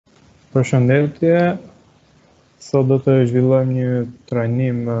Përshëndetje, sot do të zhvillojmë një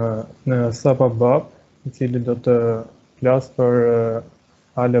trajnim në SAP ABAP, i cili do të flas për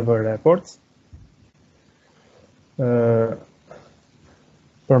ALV reports.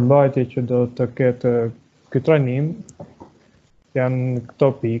 Përmbajtje që do të ketë ky trajnim janë këto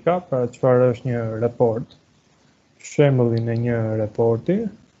pika, pra çfarë është një raport, shembullin e një raporti,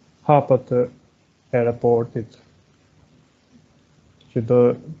 hapët e raportit që do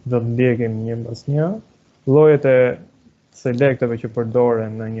të ndjekim një mbas një, llojet e selekteve që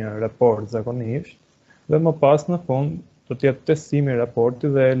përdoren në një raport zakonisht, dhe më pas në fund do të jetë testimi i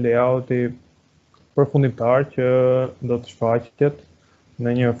raportit dhe layouti përfundimtar që do të shfaqet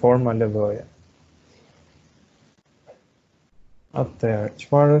në një formë ALV-je. Atëherë,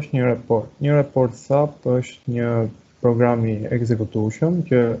 çfarë është një raport? Një raport SAP është një program i ekzekutueshëm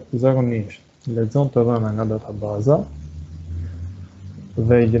që zakonisht lexon të dhëna nga databaza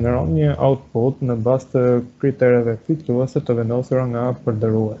dhe i gjeneron një output në bazë të kritereve filtruese të vendosura nga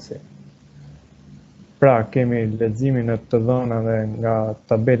përdoruesi. Pra, kemi leximin e të dhënave nga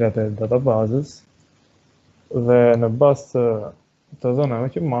tabelat e databazës dhe në bazë të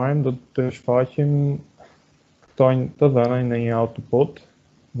dhënave që marrim do të shfaqim këto të dhëna në një output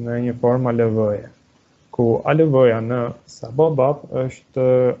në një formë ALV-je, ku ALV-ja në SAP ABAP është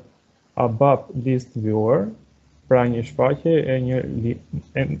ABAP list viewer, pra një shfaqje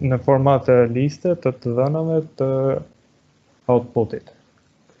në format liste të dhënave të outputit.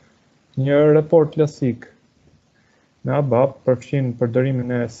 Një raport klasik në ABAP përfshin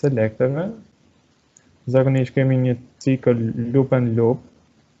përdorimin e selekteve. Zakonisht kemi një cikël loop and loop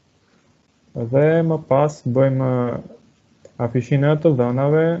dhe më pas bëjmë afishinë të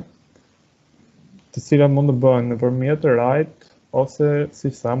dhënave, të cilat mund të bëhen nëpërmjet write ose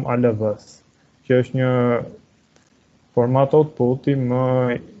si tham ALV-s, që është një format outputi më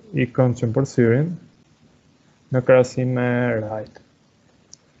i këndshëm për syrin në krahasim me write.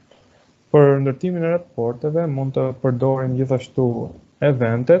 Për ndërtimin e raporteve mund të përdorim gjithashtu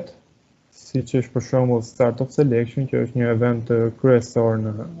eventet, siç është për shembull start of selection, që është një event kryesor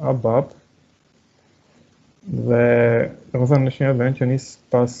në ABAP, dhe domethënë është një event që nis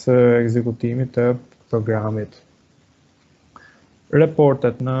pas ekzekutimit të programit.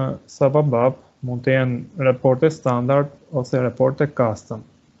 Raportet në SAP ABAP mund të jenë raporte standard ose raporte custom.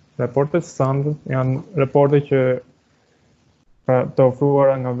 Raportet standard janë raporte që të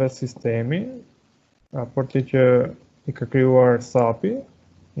ofruara nga vetë sistemi, raporte që i ka krijuar SAP-i,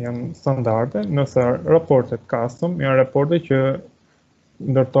 janë standarde, nëse raportet custom janë raporte që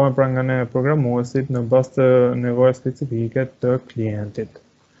ndërtohen pra nga ne programuesit në bazë të nevojave specifike të klientit.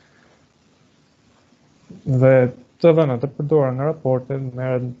 Dhe të dhënat e përdorura nga raportet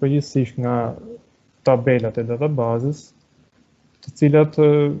merren përgjithsisht nga tabelat e databazës, të cilat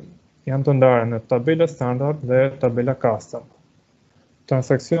janë të ndarë në tabela standard dhe tabela custom.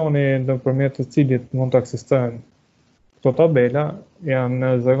 Transaksioni nëpërmjet të cilit mund të aksesohen këto tabela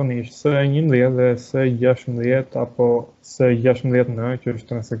janë zakonisht S11 dhe S16 apo S16N, që është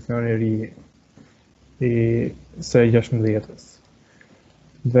transaksioni i ri i S16-s.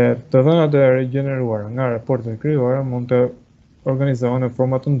 Dhe të dhënat e rigjeneruara nga raportet e krijuara mund të organizohen në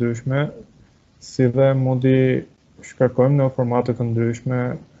forma të ndryshme, si dhe mund i shkarkojmë në formate të ndryshme,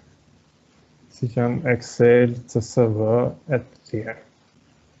 si që janë Excel, CSV, etc.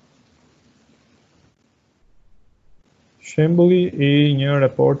 Shembulli i një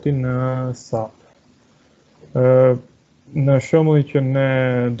raporti në SAP. Në shembulli që ne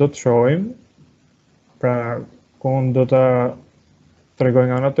do të shohim, pra ku do ta tregoj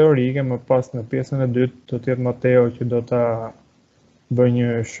nga ana teorike, më pas në pjesën e dytë do të jetë Mateo që do ta bëjë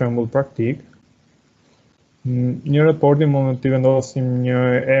një shembull praktik. Një raporti mund t'i vendosim një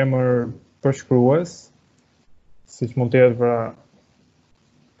emër përshkrues, siç mund të jetë pra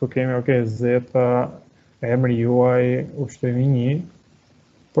tu kemi zeta, emri juaj, ushtimi 1,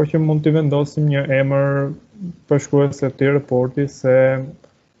 por që mund t'i vendosim një emër përshkrues të këtij raporti se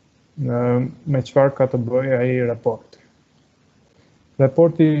me çfarë ka të bëjë ai raport.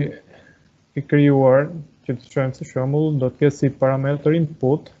 Raporti i krijuar, që të shohim si shembull, do të ketë si parametër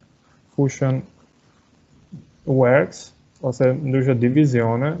input fushën works ose ndryshe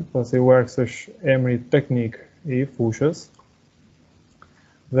divizione, pasi works është emri teknik i fushës.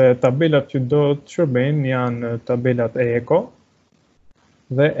 Dhe tabelat që do të shërbejnë janë tabelat ECO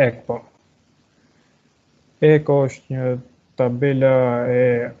dhe ECPO. ECO është një tabela e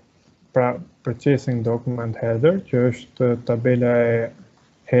Purchasing Document Header, që është tabela e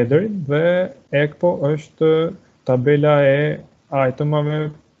headerit, dhe ECPO është tabela e itemave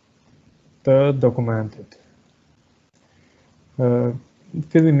të dokumentit.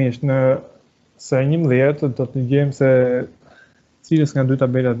 Fillimisht në së 11 do të gjejmë se cilës nga dy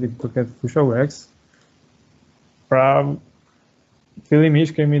tabelat i përket fusha UX. Pra,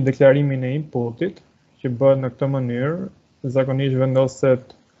 fillimisht kemi deklarimin e inputit, që bëhet në këtë mënyrë, zakonisht vendoset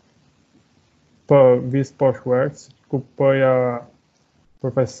P vis poshtë UX, ku P-ja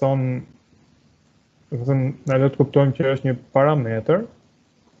përfaqëson, ne do të kuptojmë që është një parametër.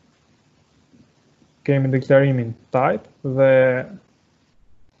 Kemi deklarimin type dhe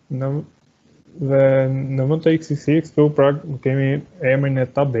në vend të xxx këtu pra kemi emrin e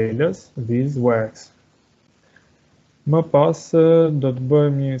tabelës vis UX. Më pas do të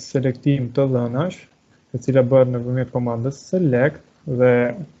bëjmë një selektim të dhënash, e cila bëhet nëpërmjet komandës select dhe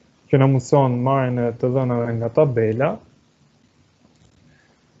që na mëson marrjen e të dhënave nga tabela,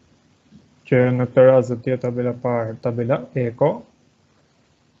 që në këtë rast do të jetë tabela parë, tabela eco.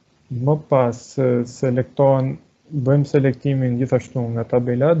 Më pas selektohen, bëjmë selektimin gjithashtu nga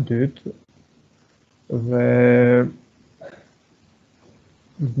tabela 2 dhe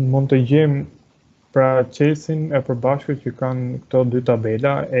mund të gjejmë pra qesin e përbashkët që kanë këto dy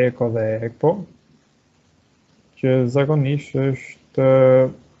tabela, eco dhe eco, që zakonisht është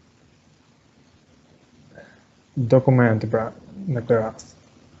dokumenti pra në këtë rast.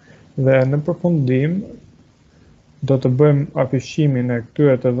 Dhe në përfundim do të bëjmë afishimin e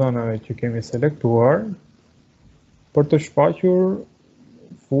këtyre të dhënave që kemi selektuar për të shfaqur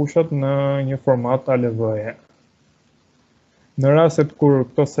fushat në një format ALV-je. Në rastet kur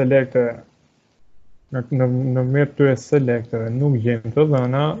këto selekte, në mjet këtyre selekteve nuk gjejmë të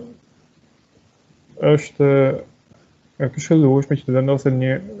dhëna, është e këshillueshme që të vendoset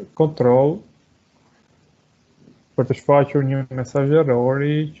një kontroll për të shfaqur një mesazh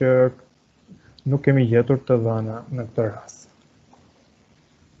errori që nuk kemi gjetur të dhëna në këtë rast.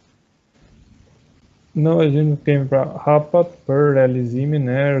 Në vazhdim kemi pra hapat për realizimin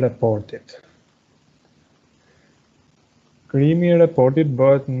e raportit. Krijimi i raportit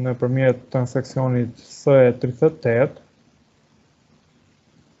bëhet nëpërmjet transaksionit SE38.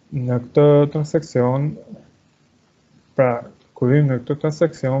 Në këtë transaksion, pra kur hym në këtë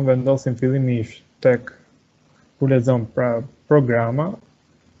transaksion vendosim fillimisht tek ku lexon pra programa,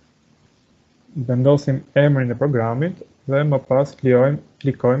 vendosim emrin e programit dhe më pas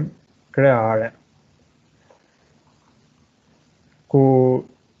klikojmë kreare. Ku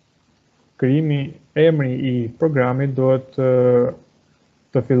krijimi emri i programit duhet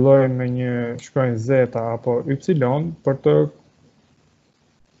të fillojë me një shkronjë Z apo Y për të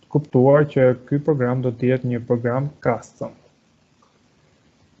kuptuar që ky program do të jetë një program custom.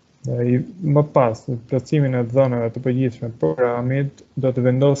 Dhe më pas, në plotësimin e dhënave të përgjithshme të programit, do të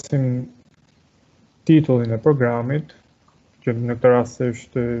vendosim titullin e programit, që në këtë rast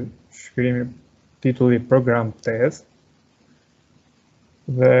është shkrimi titulli program test,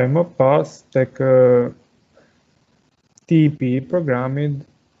 dhe më pas tek tipi i programit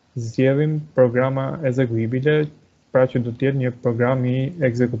zgjedhim programa ekzekuibile, pra që do të jetë një program i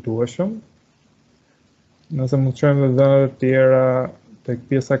ekzekutueshëm. Nëse mund të shohim edhe dhënat e tjera, tek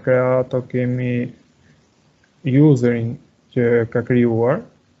pjesa kreato kemi userin që ka krijuar,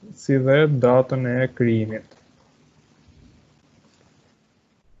 si dhe datën e krijimit.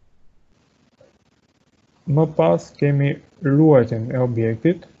 Më pas kemi ruajtjen e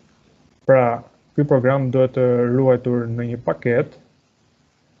objektit, pra ky program duhet të ruajtur në një paket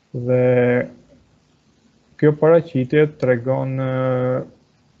dhe kjo paraqitje tregon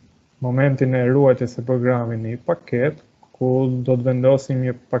momentin e ruajtjes së programit në një paket, ku do të vendosim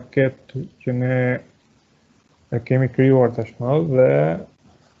një paket që ne e kemi krijuar tashmë dhe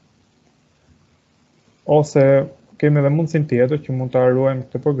ose kemi edhe mundësinë tjetër që mund ta ruajmë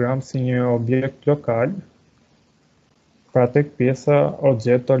këtë program si një objekt lokal, pra tek pjesa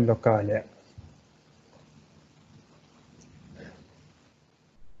oggetto lokale.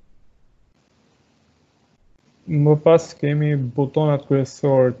 Më pas kemi butonat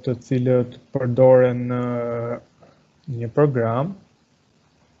kryesor të cilët përdoren në një program.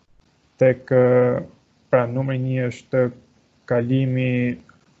 Tek pra numri 1 është kalimi,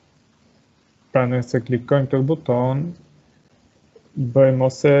 pra nëse klikojmë këtë buton, bëjmë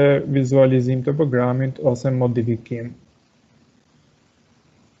ose vizualizim të programit ose modifikim.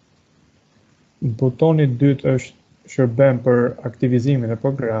 Butoni i dytë është shërben për aktivizimin e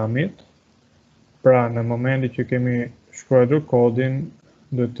programit. Pra në momentin që kemi shkruar kodin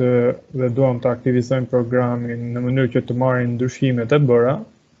dhe duam të aktivizojmë programin në mënyrë që të marrim ndryshimet e bëra,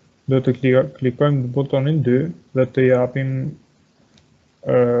 do të klikojmë butonin 2 dhe të japim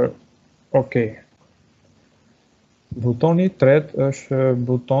OK. Butoni i tretë është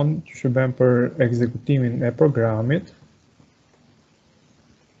buton që shërben për ekzekutimin e programit.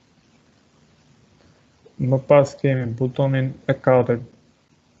 Më pas kemi butonin e 4,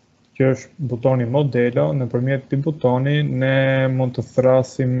 që është butoni modelo. Nëpërmjet këtij butoni ne mund të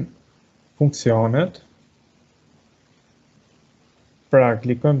thrasim funksionet. Pra,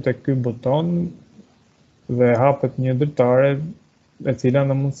 klikojmë tek ky buton dhe hapet një dritare e cila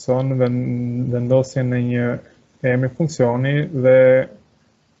na mundson vendosjen e një emri funksioni dhe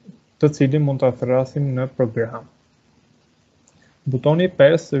të cilin mund ta thrasim në program. Butoni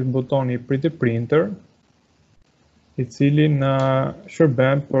 5 është butoni Pretty Printer, i cili na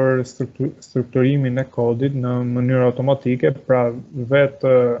shërben për strukturimin e kodit në mënyrë automatike, pra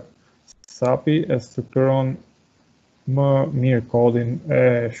vetë SAP-i e strukturon më mirë kodin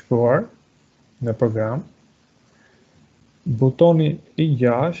e shkruar në program. Butoni i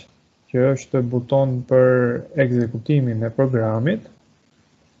 6, që është buton për ekzekutimin e programit,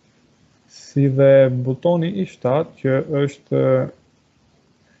 si dhe butoni i 7, që është,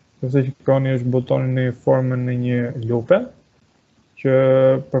 nëse shikoni, është butoni në formën në një lupe, që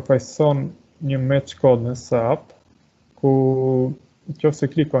përfaqëson një match code në SAP, ku nëse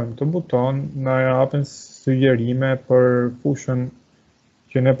klikojmë të buton, na japen sugjerime për fushën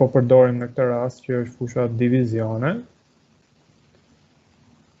që ne po përdorim në këtë rast, që është fusha divizione.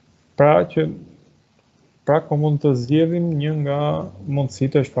 Pra ku mund të zgjedhim një nga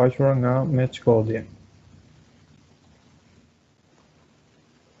mundësitë e shfaqura nga match code-i.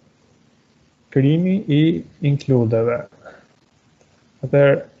 Krijimi i inkludeve.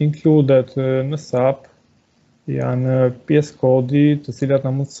 Atëherë, inkludet në SAP janë pjesë kodi të cilat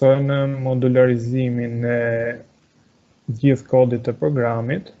na mundsojnë modularizimin e gjithë kodit të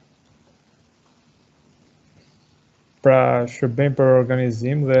programit. Pra, shërbejnë për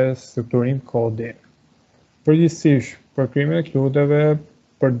organizim dhe strukturim kodi. Përgjithsisht, për krijimin e inkludeve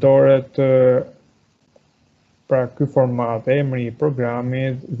përdoret pra ky format, emri i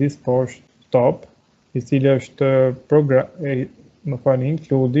programit this post top, i cili është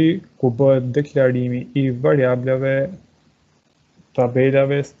inkludi ku bëhet deklarimi i variablave,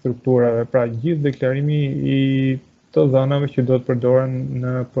 tabelave, strukturave, pra gjithë deklarimi i të dhënave që do të përdoren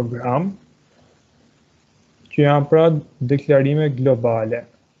në program, që janë pra deklarime globale.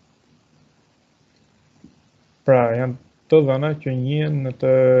 Pra, janë të dhëna që njihen në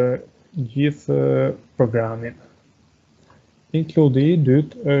të gjithë programin. Inkludi i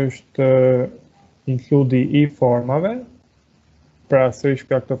dytë është inkludi i formave, pra sërish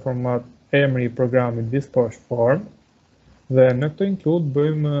ka këtë format emri i programit this post form, dhe në këtë inklud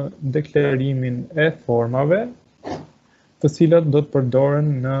bëjmë deklarimin e formave, të cilat do të përdoren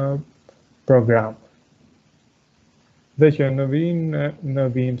në program. Dhe që në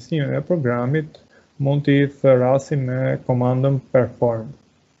vijimësimin e programit mund t'i thrasim me komandën perform.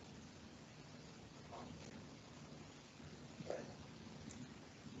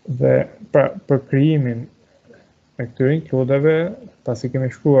 Dhe për krijimin e këtyre inkludeve, pasi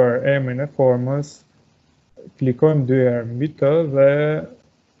kemi shkruar emrin e formës, klikojmë 2 herë mbi të dhe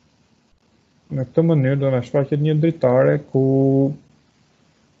në këtë mënyrë do na shfaqet një dritare ku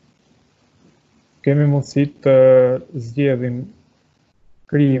kemi mundësi të zgjedhim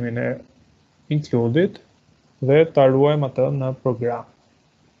krijimin e inkludit dhe ta ruajmë atë në program.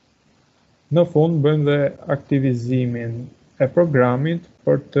 Në fund bëjmë dhe aktivizimin e programit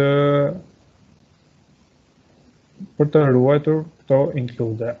për të ruajtur këto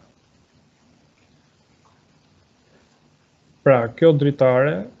inklude. Pra, kjo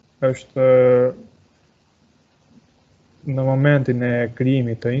dritare është në momentin e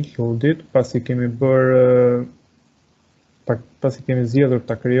krijimit të inkludit, pasi kemi zgjedhur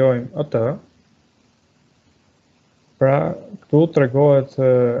ta krijojmë atë. Pra, këtu tregohet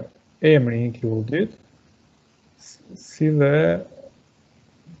emri i inkludit, si dhe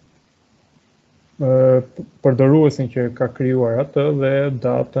përdoruesin që ka krijuar atë dhe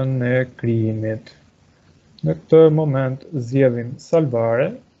datën e krijimit. Në këtë moment zgjedhim salvare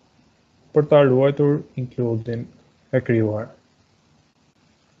për ta ruajtur inkludin e krijuar.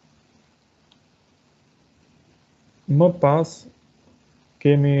 Më pas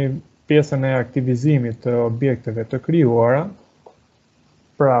kemi pjesën e aktivizimit të objekteve të krijuara.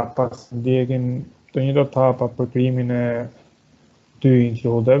 Pra, pas ndjekin të njëjtat hapa për krijimin e 2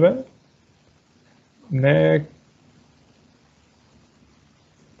 inkludeve, ne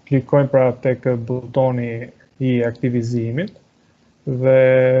klikojmë pra tek butoni i aktivizimit dhe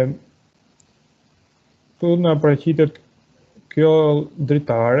këtu na paraqitet kjo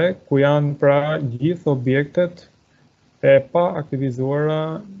dritare ku janë pra gjithë objektet e pa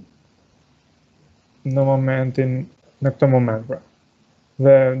aktivizuara në këtë moment pra.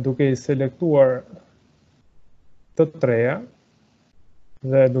 Dhe duke i selektuar të treja,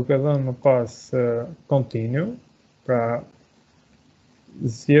 Dhe duke dhënë më pas continue, pra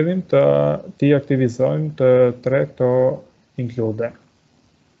zgjedhim t'i aktivizojmë të tre këto include.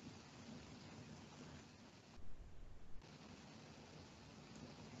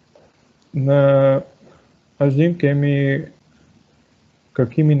 Në vazhdim kemi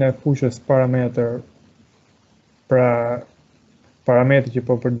kërkimin e fushës parametër, pra parametri që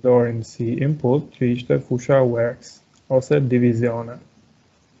po përdorim si input, që ishte fusha works ose divizione.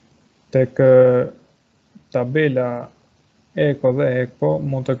 Tek tabela eco dhe eco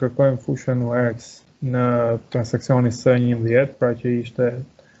mund të kërkojmë fushën works në transakcioni S11, pra që ishte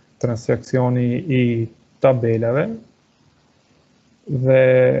transakcioni i tabelave, dhe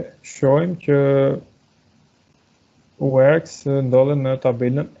shohim që works ndodhet në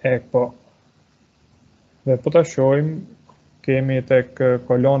tabelën eco. Dhe po ta shohim, kemi tek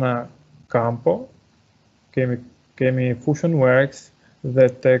kolona campo, kemi fushën works, dhe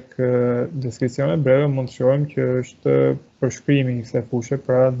tek deskripsione breve mund të shohim që është përshkrimi i kësaj fushe,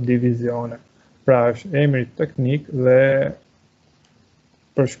 pra divizione. Pra është emri teknik dhe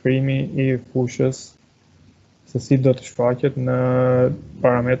përshkrimi i fushës se si do të shfaqet në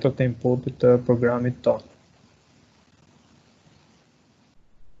parametrët e inputit të programit tonë.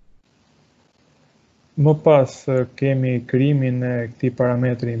 Më pas kemi krijimin e këtij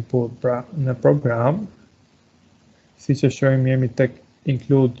parametri input, pra në program, siç e shohim jemi tek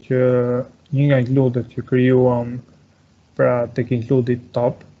include, që një nga includet që krijuam, pra tek include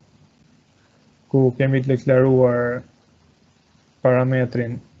top, ku kemi të deklaruar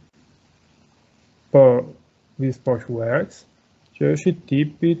parametrin po visposh works, që është i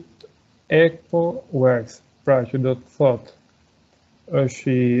tipit eco works, pra që do të thotë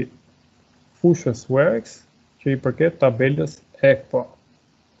është i fushës works që i përket tabelës eco.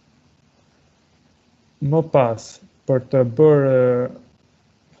 Më pas, për të bërë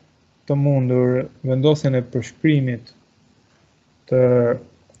të mundur vendosjen e përshkrimit të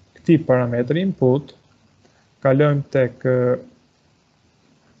këtij parametri input, kalojmë tek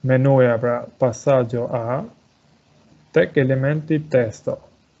menuja, pra passaggio A, tek elementi testo,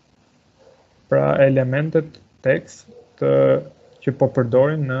 pra elementet tekst që po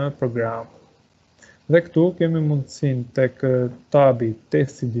përdorim në program. Dhe këtu kemi mundësinë tek tabi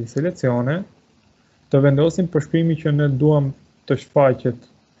testi di selezione të vendosim përshkrimi që ne duam të shfaqet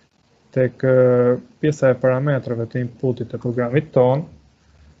tek pjesa e parametrave të inputit të programit ton,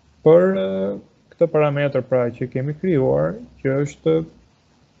 për këtë parametër, pra që kemi krijuar, që është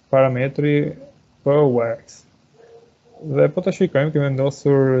parametri për works. Dhe po të shikojmë, kemi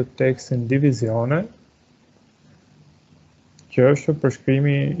vendosur tekstin divizione, që është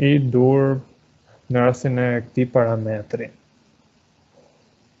përshkrimi i dur në rastin e këtij parametri.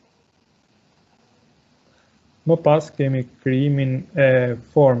 Më pas kemi krijimin e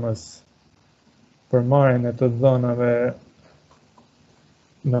formës për marrjen e të dhënave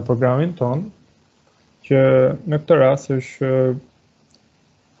në programin ton, që në këtë rast është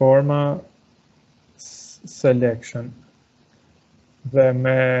forma selection. Dhe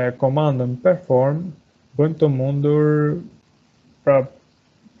me komandën perform bëjmë të mundur, pra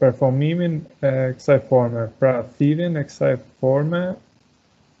performimin e kësaj forme, pra thirrjen e kësaj forme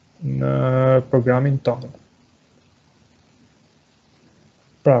në programin tonë.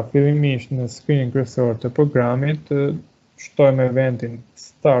 Pra, fillimisht në screenin kryesor të programit, shtojmë eventin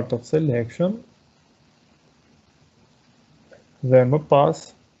start of selection, dhe më pas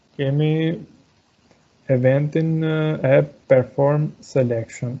kemi eventin e perform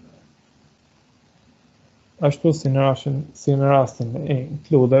selection. Ashtu si në rastin e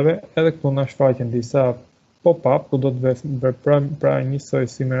includeve, edhe këtu na shfaqen disa pop-up ku do të veprojmë, pra njësoj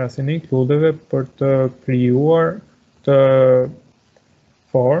si në rastin e includeve, për të krijuar të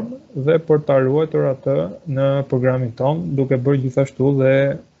form dhe për të ruajtur atë në programin ton, duke bërë gjithashtu dhe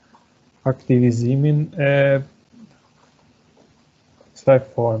aktivizimin e kësaj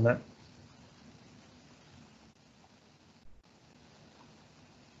forme.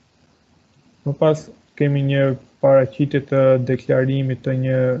 Më pas kemi një paraqitje të deklarimit të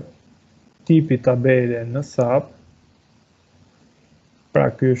një tipi tabele në SAP. Pra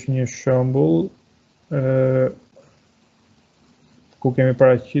ky është një shembull ku kemi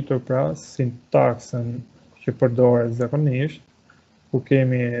paraqitur pra sintaksën që përdoret zakonisht, ku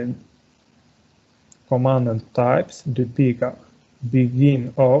kemi komandën types, 2 pika, begin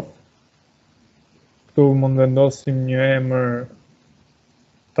of. Këtu mund vendosim një emër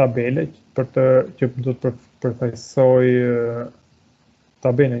tabele që do të përfaqësoj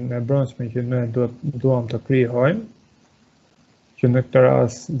tabelën e brendshme që ne duam të krijojmë, që në këtë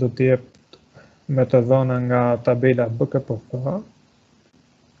rast do të jep me të dhëna nga tabela BKPF.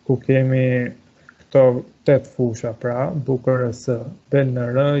 ku kemi këto 8 fusha, pra BUKRS,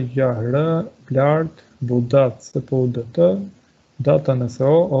 BELNR, GJAR, BLART, BUDAT, SPUDT, DATA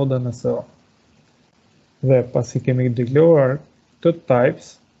NSO, ODA NSO. Dhe pasi kemi deklaruar të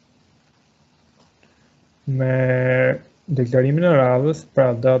types me deklarimin e radhës,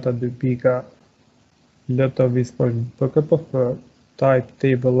 pra data 2 pika LTV PKPF, type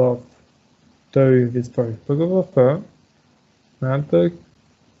table of TY PKPF, me anë të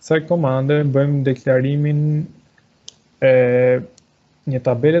kësaj komande bëjmë deklarimin e një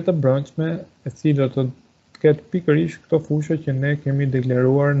tabele të brendshme e cila do të ketë pikërisht këto fusha që ne kemi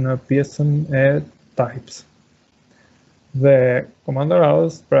deklaruar në pjesën e types. Dhe komanda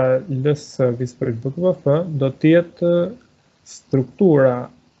radhës, pra ls PKPF, do të jetë struktura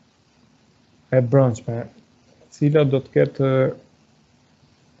e brendshme, e cila do të ketë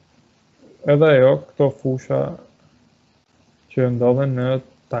edhe ajo këto fusha që ndodhen në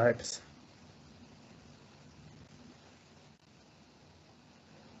types.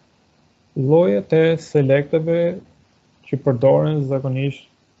 Llojet e selekteve që përdoren zakonisht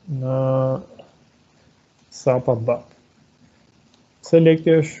në SAP ABAP.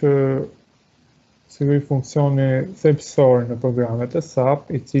 Selekti është si ky funksioni thelbësor në programet e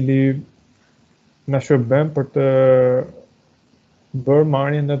SAP, i cili na shërben për të bërë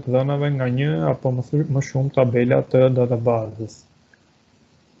marrjen e të dhënave nga një apo më shumë tabela të databazës.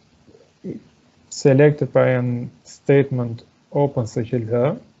 Selected pra janë statement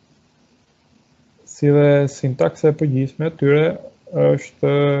OpenSCL, si dhe sintaksa e përgjithshme e tyre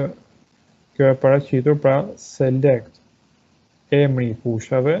është kjo e paraqitur, pra select emri i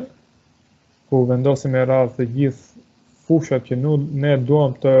fushave, ku vendosim e radhë të gjithë fushat që ne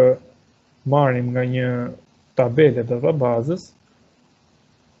duam të marrim nga një tabele databazës,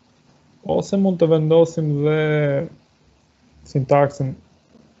 ose mund të vendosim dhe sintaksën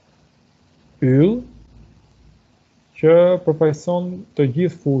yll, që përfaqëson të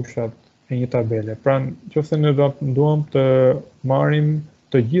gjithë fushat e një tabele. Pra, nëse ne duam të marrim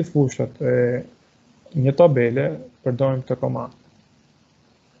të gjithë fushat e një tabele, përdorim këtë komandë.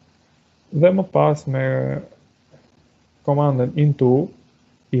 Dhe më pas me komandën into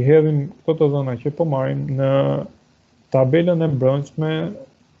i hedhim këto të dhëna që po marrim në tabelën e brendshme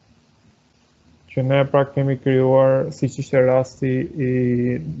që ne pra kemi krijuar, siç ishte rasti i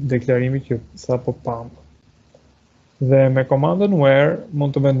deklarimit që sapo pam. Dhe me komandën where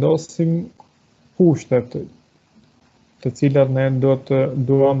mund të vendosim kushtet të cilat ne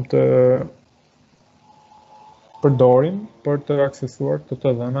duam të përdorim për të aksesuar të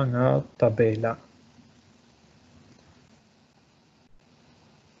dhëna nga tabela.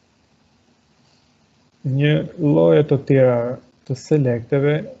 Një lloje të tjera të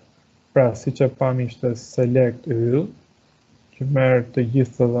selekteve, pra si që pam ishte select yll, që merr të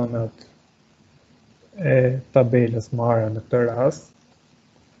gjithë të dhënat e tabelës marra në këtë rast.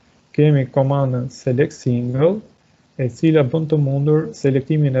 Kemi komandën select single, e cila bën të mundur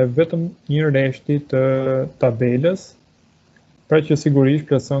selektimin e vetëm një rreshti të tabelës, pra që sigurisht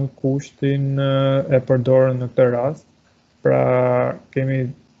plotson kushtin e përdorur në këtë rast. Pra kemi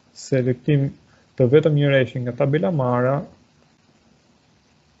selektim të vetëm një rreshti nga tabela marra,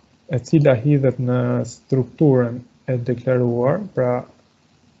 e cila hidhet në strukturën e deklaruar, pra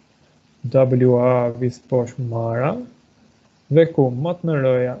WA visposh marra, dhe ku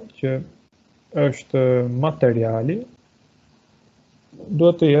matnërëja që është materiali,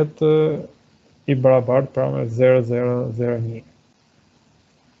 duhet të jetë i barabartë pra me 0001.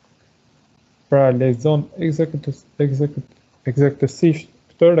 Pra lexon eksaktësisht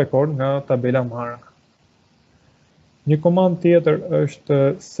këtë rekord nga tabela marra. Një komandë tjetër është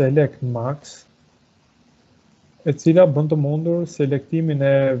select max, e cila bën të mundur selektimin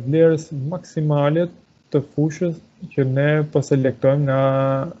e vlerës maksimale të fushës që ne po selektojmë nga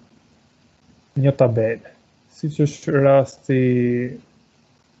një tabele. Siç është rasti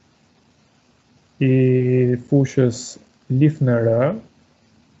i fushës LIFNR,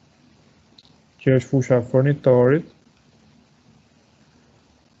 që është fusha fornitorit,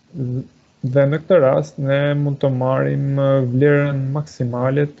 dhe në këtë rast ne mund të marrim vlerën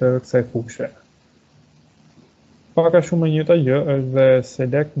maksimale të kësaj fushe. Paka shumë e njëjta gjë është dhe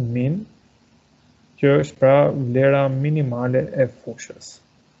select min, që është pra vlera minimale e fushës.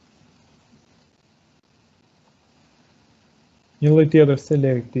 Një lloj tjetër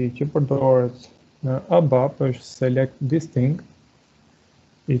selekti që përdoret në ABAP është select distinct,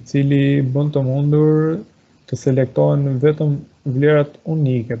 i cili bën të mundur të selektohen vetëm vlerat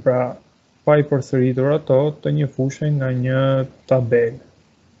unike, pra pa i përsëritur ato të një fushe nga një tabelë.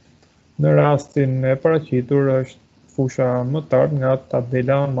 Në rastin e paraqitur është fusha më tard nga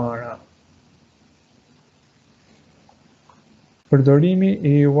tabela Mara. Përdorimi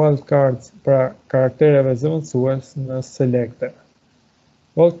i wildcards pra karaktereve zëvendësues në selekte.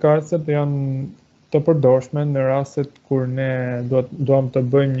 Wildcardset janë të përdorshme në rastet kur ne duam të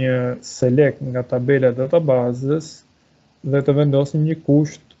bëjmë një select nga tabela e databazës dhe të vendosim një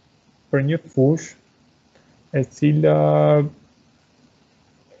kusht për një fushë e cila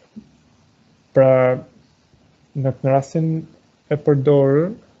pra në rastin e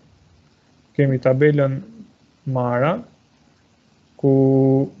përdorur kemi tabelën Mara ku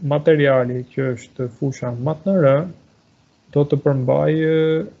materiali që është fusha /r do të përmbajë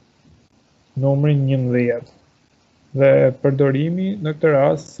numrin 11 dhe përdorimi në këtë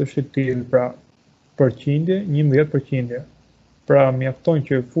rast është i tillë, pra përqindje 11%. Pra mjafton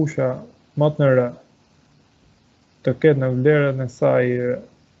që fusha /r të ketë në vlerën e saj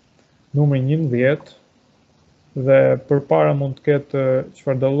numrin 11 dhe përpara mund të ketë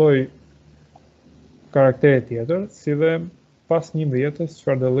çfarëdo lloj karakteri tjetër, si dhe pas 11-s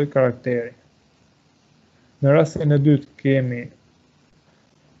çfarëdo lloj karakteri. Në rastin e dytë kemi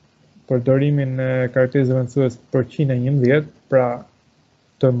përdorimin e karakterit zëvendësues përqind-11, pra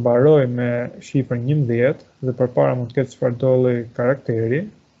të mbaroj me shifrën 11 dhe përpara mund të ketë çfarëdo lloj karakteri.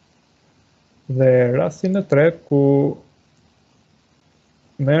 Dhe rastin e tretë ku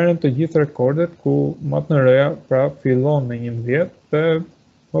merren të gjithë rekordet ku /r-ja pra fillon me 11 dhe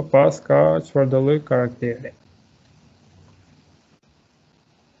më pas ka çfarëdo lloj karakteri.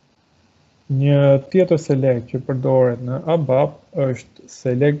 Një tjetër select që përdoret në ABAP është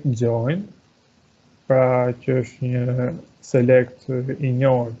select join, pra që është një select i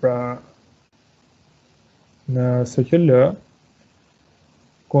njohur pra në SQL,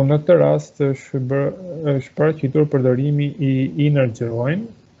 ku në këtë rast është paraqitur përdorimi i inner join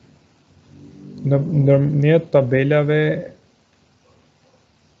ndërmjet tabelave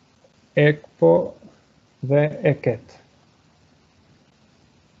ECPO dhe ECET,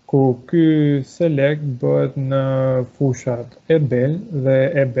 ku ky select bëhet në fushat EBEL dhe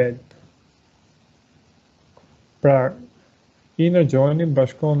EBELT. Pra, inner joini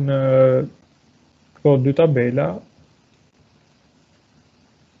bashkon këto dy tabela,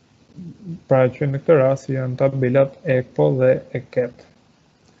 pra që në këtë rast janë tabelat ECPO dhe ECET.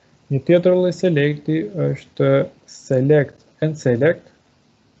 Një tjetër lloj selekti është select and select,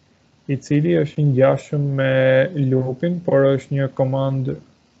 i cili është ngjashëm me loopin, por është një komandë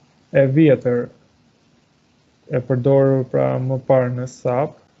e vjetër e përdorur pra më parë në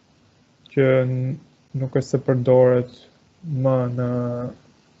SAP, që nuk është se përdoret më në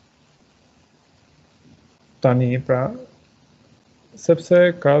tani, pra sepse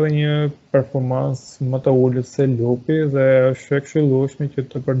ka dhe një performancë më të ulët se loopi dhe është e këshillueshme që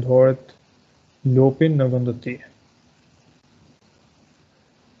të përdoret loopin në vend të tij.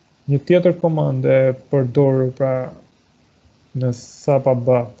 Një tjetër komandë e përdorur pra në SAP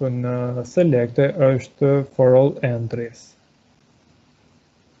ABAP në selecte është for all entries.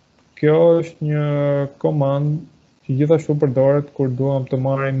 Kjo është një komandë që gjithashtu përdoret kur duam të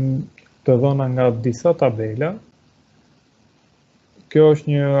marrim të dhëna nga disa tabela. Kjo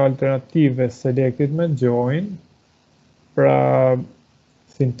është një alternativë e selectit me join, pra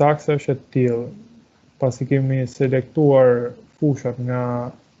sintaksa është e tillë. Pasi kemi selektuar fushat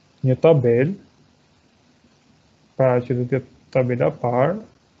nga një tabel, pra që do të jetë tabela parë,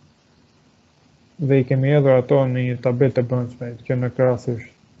 dhe i kemi hedhur ato në një tabelë të brendshme, që në këtë rast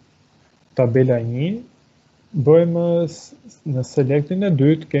është tabela 1, bëjmë në selectin e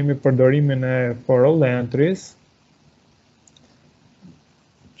dytë kemi përdorimin e for all entries,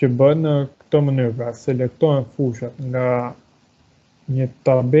 që bën në këtë mënyrë, pra selektohen fushat nga një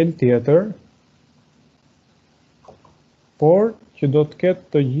tabel tjetër, por që do të ketë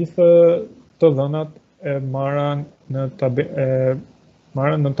të gjitha të dhënat e marra në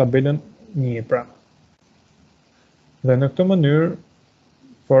tabelën 1, pra. Dhe në këtë mënyrë,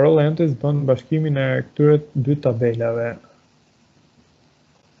 for all entries bën bashkimin e këtyre dy tabelave.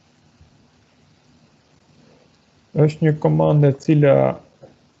 Është një komandë e cila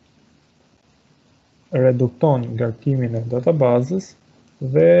redukton ngarkimin e databazës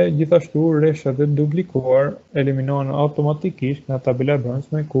dhe gjithashtu rreshat e duplikuar eliminohen automatikisht nga tabela e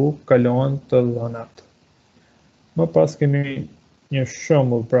brendshme ku kalohen të dhënat. Më pas kemi një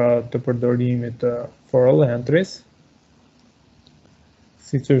shembull pra të përdorimit të for all entries,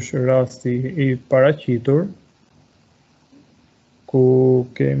 siç është rasti i paraqitur, ku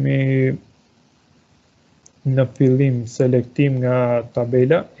kemi në fillim selektim nga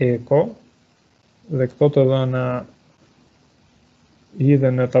tabela ECO dhe këto të dhëna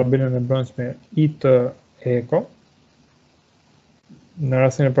hidhen në tabelën e brendshme IT ECO Në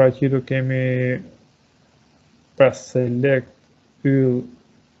rastin e paraqitur kemi pra select yll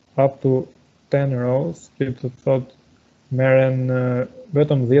up to 10 rows, që të thot merren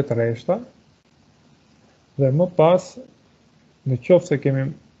vetëm 10 rreshta, dhe më pas, në qoftë se kemi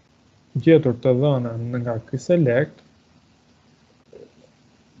gjetur të dhënën nga ky select,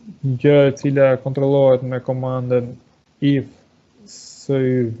 gjë e cila kontrollohet me komandën if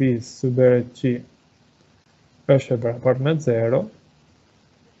syv suberet është e barabartë me 0,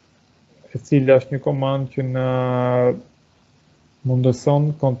 e cila është një komandë që na mundëson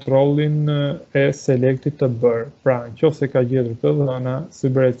kontrollin e selektit të bërë. Pra, nëse ka gjetur të dhëna,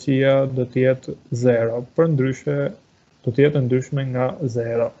 sybereqia do të jetë 0, përndryshe do të jetë ndryshme nga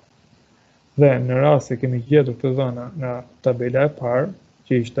 0. Dhe në rast se kemi gjetur të dhëna nga tabela e parë,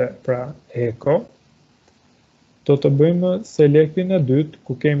 që ishte pra echo, do të bëjmë selektin e dytë,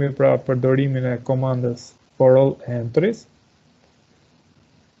 ku kemi pra përdorimin e komandës for all entries,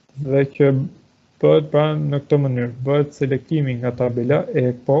 dhe që bëhet pra në këtë mënyrë, bëhet selektimi nga tabela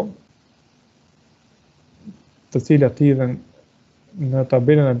echo, të cilat hidhen në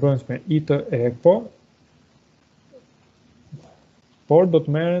tabelën e brendshme IT echo, por do të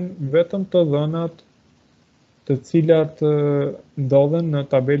merren vetëm të dhënat të cilat ndodhen në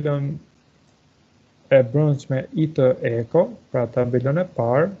tabelën e brendshme IT echo, pra tabelën e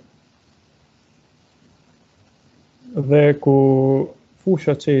parë, dhe ku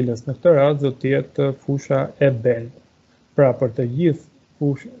fusha qeles në këtë rast do të jetë fusha e bel. Pra për të gjithë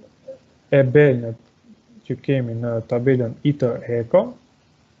fushë e belët që kemi në tabelën IT echo,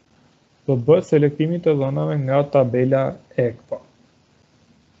 do të bëhet selektimi të dhënave nga tabela echo.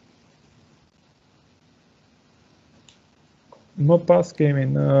 Më pas kemi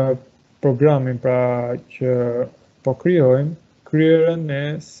në programin pra që po krijojmë, kryerjen e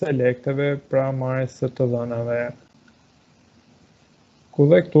selekteve pra marrjes së të dhënave. Ku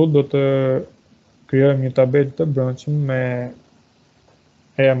dhe këtu do të krijojmë një tabelë të brendshme me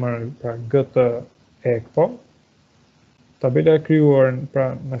emër pra gt echo. Tabela e krijuar pra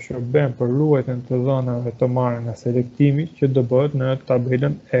na shërben për ruajtjen të dhënave të marrë nga selektimi që do bëhet në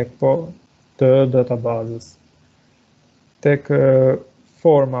tabelën echo të databazës. Tek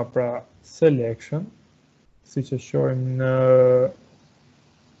forma pra selection, siç e shohim në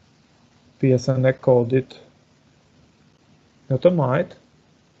pjesën e kodit në të majt,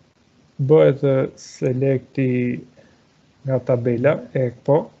 bëhet selekti nga tabela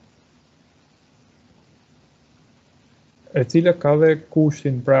echo, e cila ka dhe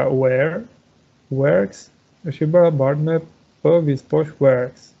kushtin pra where, works është i barabartë me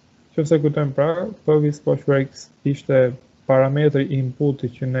p/works. Nëse kujtojmë pra, p/works ishte parametri inputi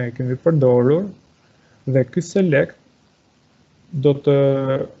që ne kemi përdorur, dhe ky select do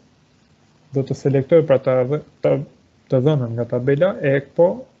të selektoj pra të dhënën nga tabela echo,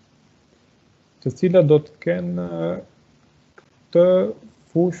 të cilat do të kenë këtë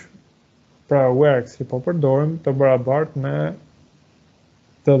fushë pra works që po përdorim të barabartë me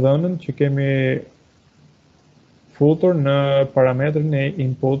të dhënën që kemi futur në parametrin e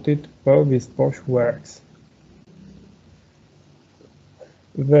inputit p/works.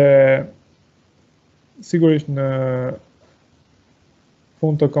 Dhe sigurisht në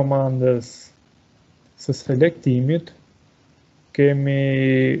fund të komandës së selektimit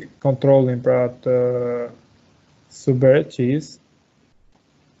kemi kontrollin pra të subereqisë,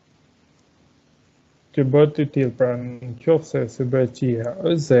 që bëhet i tillë pra nëse subereqia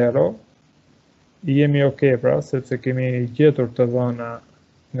është 0, jemi okay pra sepse kemi gjetur të dhëna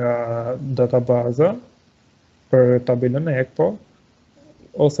nga databaza për tabelën echo,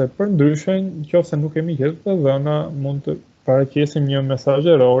 ose për ndryshe nëse nuk kemi gjetur të dhëna, mund të paraqesim një mesazh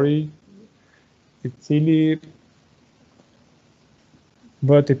errori i cili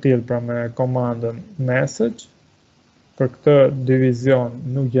bëhet i tillë pra me komandën message. Për këtë divizion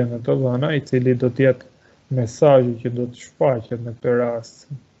nuk gjendet të dhëna, i cili do të jetë mesazhi që do të shfaqet në këtë rast,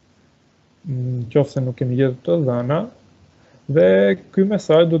 nëse nuk kemi gjetur të dhëna, dhe ky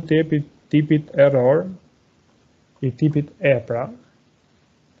mesazh do të jepi tipit error, i tipit e pra,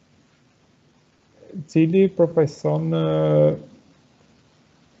 i cili përfaqëson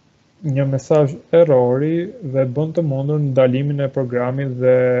një mesazh errori dhe bën të mundur ndalimin e programit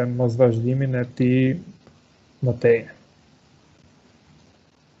dhe mosvazhdimin e tij më tej.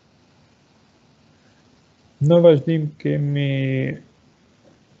 Në vazhdim kemi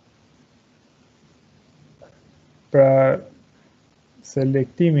pra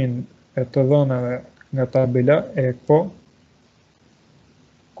selektimin e të dhënave nga tabela echo,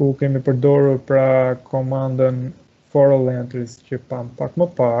 ku kemi përdorur pra komandën for all entries që pam pak më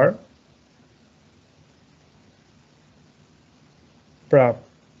parë. Pra,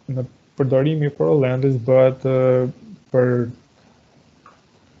 në përdorimi për Hollandës bëhet për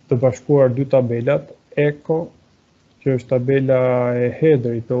të bashkuar dy tabelat, eco, që është tabela e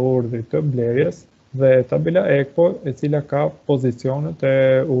headerit të urdhrit të blerjes, dhe tabela eco, e cila ka pozicionet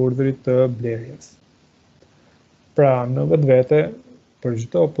e urdhrit të blerjes. Pra, në vetvete, për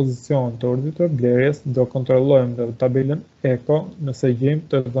çdo pozicion të urdhrit të blerjes, do kontrollojmë në tabelën eco nëse gjejmë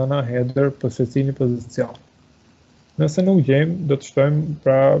të dhëna header për secili pozicion. Nëse nuk gjejmë, do të shtojmë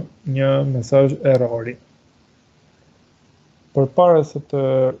pra një mesazh errori. Përpara se të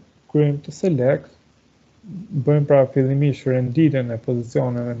kryejmë të select, bëjmë pra fillimisht renditjen e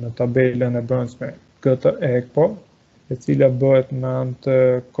pozicioneve në tabelën e brendshme kete eco, e cila bëhet me anë të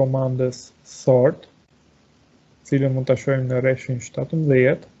komandës sort, cilën mund ta shohim në rreshin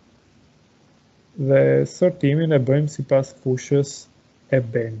 17, dhe sortimin e bëjmë sipas fushës e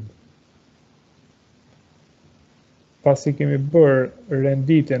bend. Pasi kemi bërë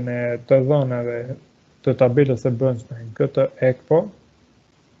renditjen e të dhënave të tabelës e brendshme në kete eco,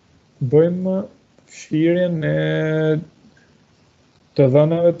 bëjmë fshirjen e të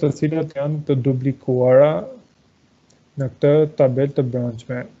dhënave të cilat janë të duplikuara në këtë tabelë të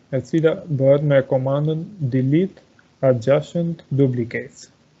brendshme, e cila bëhet me komandën delete adjacent duplicates,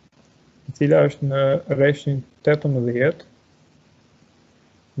 e cila është në rreshin 18,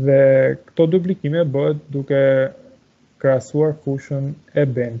 dhe këto duplikime bëhet duke krahasuar fushën e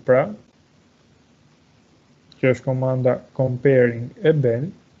bend, pra, që është komanda comparing e bend,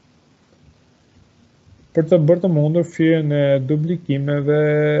 për të bërë të mundur fshirjen e duplikimeve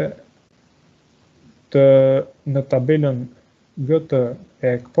në tabelën gt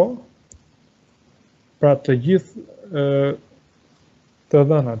eco, pra të gjithë të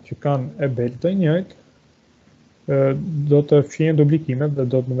dhënat që kanë e bel të njëjtë, do të fshihen duplikimet dhe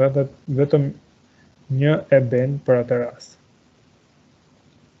do të mbetet vetëm një e bel për atë rast.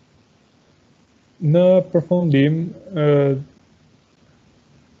 Në përfundim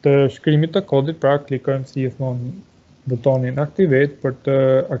të shkrimit të kodit, pra klikojmë si gjithmonë butonin activate për të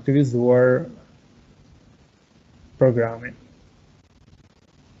aktivizuar programin.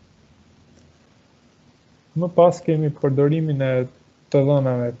 Më pas kemi përdorimin e të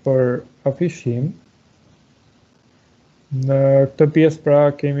dhënave për afishim. Në këtë pjesë pra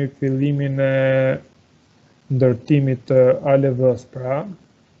kemi fillimin e ndërtimit të ALV-s, pra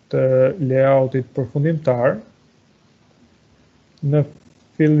të layoutit përfundimtar. Në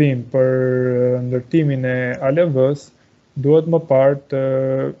fillim për ndërtimin e ALV-s, duhet më parë të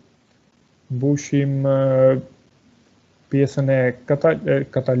mbushim pjesën e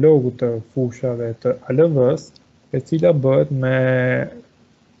katalogut të fushave të ALV-s, e cila bëhet me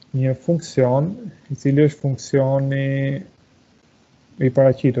një funksion, i cili është funksioni i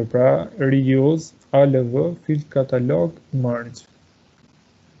paraqitur, pra reuse ALV field catalog merge.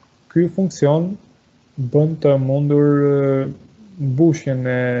 Ky funksion bën të mundur mbushjen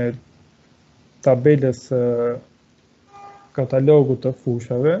e tabelës katalogut të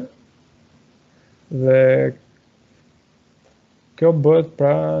fushave, dhe kjo bëhet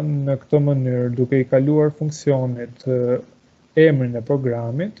pra në këtë mënyrë, duke i kaluar funksionit emrin e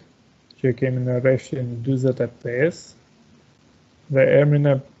programit, që kemi në rreshin 45, dhe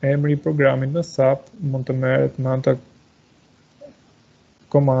emri i programit në SAP mund të merret me anë të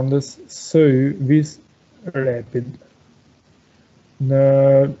komandës sy vis rapid. Në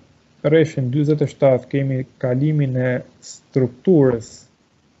rreshin 47 kemi kalimin e strukturës,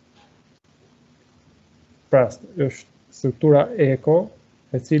 pra është struktura eco,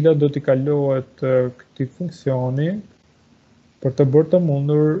 e cila do t'i kalohet këtij funksioni për të bërë të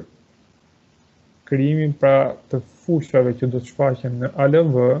mundur krijimin pra të fushave që do të shfaqen në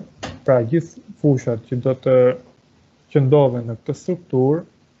ALV, pra gjithë fushat që do të qëndrohen në këtë strukturë,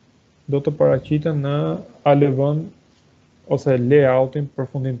 do të paraqiten në ALV-n ose layoutin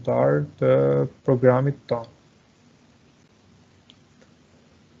përfundimtar të programit tonë.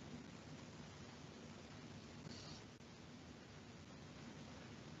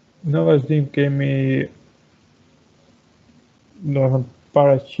 Në vazhdim kemi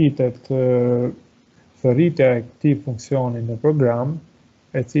paraqitet thërritja e këtij funksioni në program,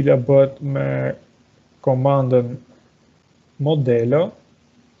 e cila bëhet me komandën modelo.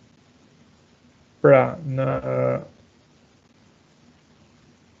 Pra,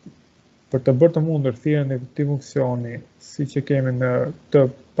 për të bërë të mundur thirrjen e këtij funksioni, siç e kemi në këtë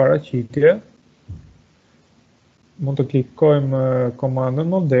paraqitje, mund të klikojmë komandën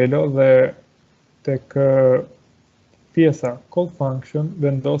modelo dhe tek pjesa call function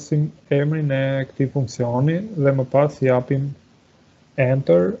vendosim emrin e këtij funksioni dhe më pas japim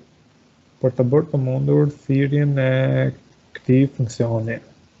enter për të bërë të mundur thirrjen e këtij funksioni.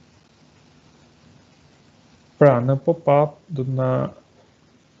 Pra, në pop-up do të na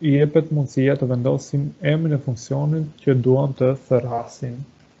jepet mundësia të vendosim emrin e funksionit që duam të thërrasim.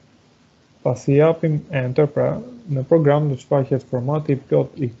 Pasi japim enter, pra, në program do të shfaqet formati i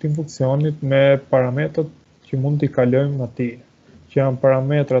plot i këtij funksionit me parametrat që mund t'i kalojmë atij, që janë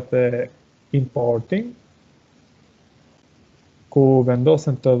parametrat e importing, ku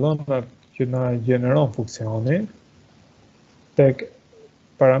vendosen të dhënat që na gjeneron funksioni, tek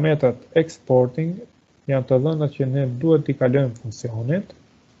parametrat exporting janë të dhënat që ne duhet t'i kalojmë funksionit,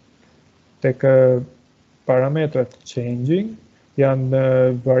 tek parametrat changing janë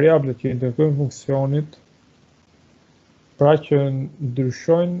variablet që integrojnë funksionit, pra që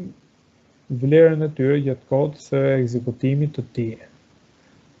ndryshojnë vlerën e tyre gjatë kohës së ekzekutimit të tij.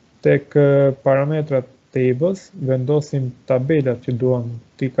 Tek parametrat tables vendosim tabelat që duam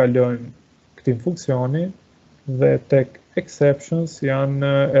t'i kalojmë këtij funksioni, dhe tek exceptions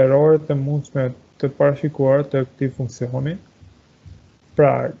janë erroret e mundshme të parashikuara të këtij funksioni.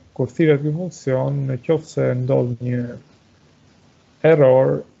 Pra, kur thirret ky funksion, në qoftë se ndodh një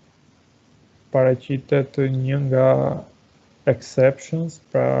error, paraqitet një nga exceptions,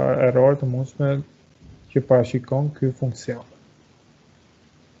 pra erroret e mundshme që parashikon ky funksion.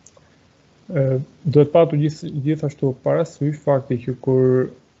 Duhet patur gjithashtu parasysh fakti që kur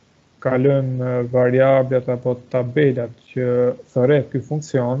kalojmë variablat apo tabelat që thërret ky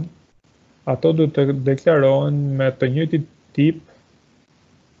funksion, ato duhet të deklarohen me të njëjtin tip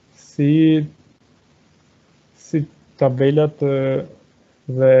si tabelat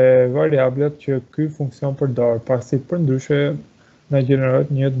dhe variablat që ky funksion përdor, pasi përndryshe na gjenerohet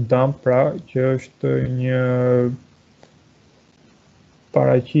një dump, pra që është një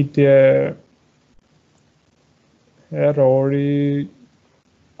paraqitje errori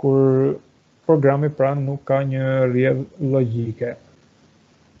kur programi pra nuk ka një rrjedhë logjike.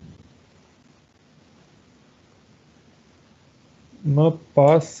 Më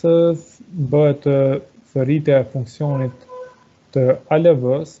pas bëhet thërritja e funksionit të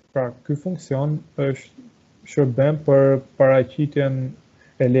ALV-s, pra ky funksion shërben për paraqitjen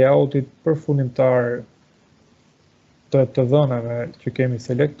e layoutit përfundimtar të dhënave që kemi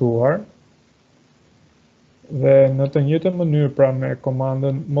selektuar, dhe në të njëjtën mënyrë, pra me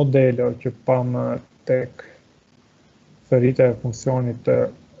komandën modelo që pam tek thërritja e funksionit të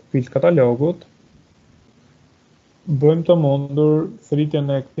fill katalogut, bëjmë të mundur thërritjen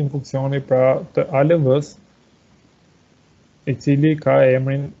e këtij funksioni, pra të ALV-s, i cili ka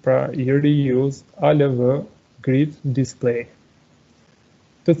emrin pra i reuse ALV grid display,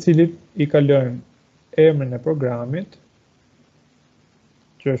 të cilit i kalojmë emrin e programit,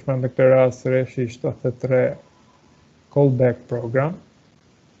 që është në këtë rast reshi 73 callback program,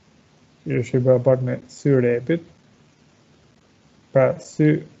 që është i barabartë me syrepit, pra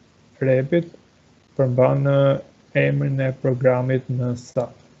syrepit përmban emrin e programit në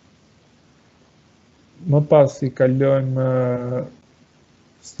SAP. Më pas i kalojmë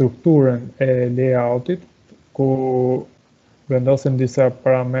strukturën e layoutit, ku vendosim disa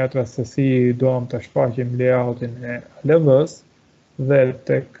parametra se si duam të shfaqim layoutin e ALV-s, dhe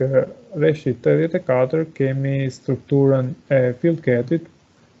tek rreshi 84 kemi strukturën e fillketit,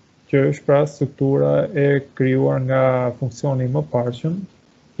 që është pra struktura e krijuar nga funksioni i mëparshëm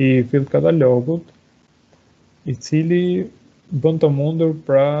i fill katalogut, i cili bën të mundur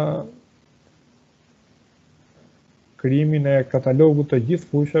pra krijimin e katalogut të gjithë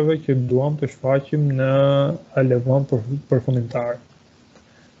fushave që duam të shfaqim në ALV-n përfundimtar.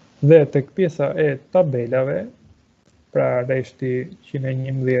 Dhe tek pjesa e tabelave, pra rreshti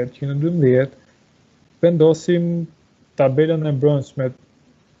 111-112, vendosim tabelën e brendshme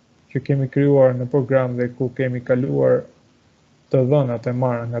që kemi krijuar në program dhe ku kemi kaluar të dhënat e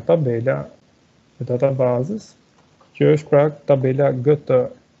marra nga tabela e databazës, që është pra tabela GT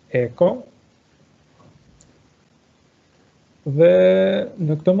Eco, dhe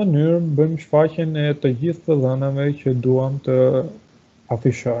në këtë mënyrë bëjmë shfaqjen e të gjithë të dhënave që duam të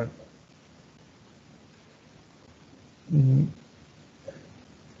afishojmë.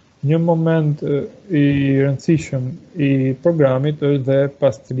 Një moment i rëndësishëm i programit është dhe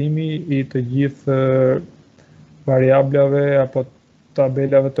pastrimi i të gjithë variablave apo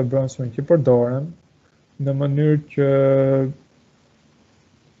tabelave të brendshme që përdoren, në mënyrë që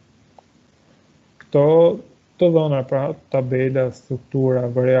këto të dhëna, pra tabela, struktura,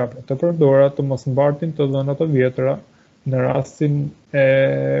 variabla të përdora të mos mbartin të dhëna të vjetra në rastin e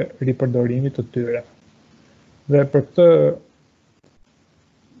ripërdorimit të tyre. Dhe për këtë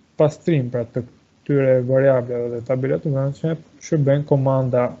pastrim, pra të këtyre variablave dhe tabelat të brendshme, shërben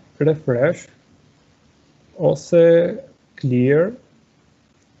komanda refresh ose clear,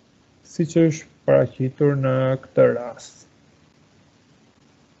 siç është paraqitur në këtë rast.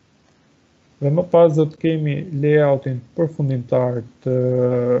 Dhe më pas do të kemi layoutin përfundimtar të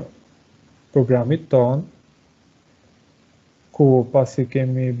programit ton, ku pasi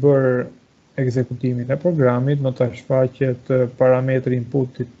kemi bërë ekzekutimin e programit, më të shfaqet parametri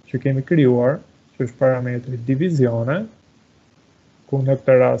inputit që kemi krijuar, që është parametri divizione, ku në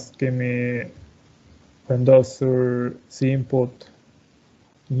këtë rast kemi vendosur si input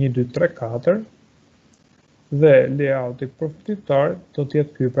 1, 2, 3, 4, dhe layouti përfundimtar do të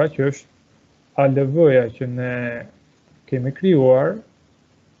jetë ky, pra që është ALV-ja që ne kemi krijuar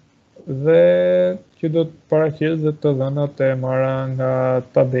dhe që do të paraqesë të dhënat e marra nga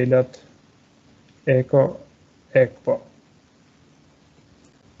tabelat ECO.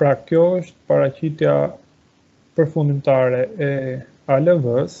 Pra kjo është paraqitja përfundimtare e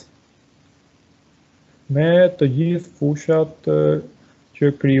ALV-s me të gjithë fushat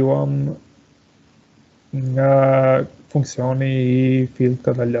që krijuam nga funksioni i field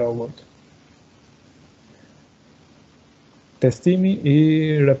katalogut. Testimi i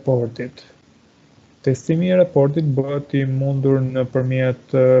raportit. Testimi i raportit bëhet i mundur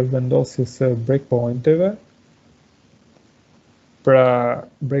nëpërmjet vendosjes së breakpointeve. Pra,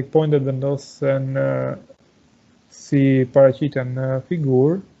 breakpointet vendosen si paraqitja në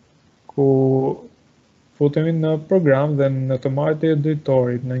figurë, ku futemi në program dhe në të marrjet e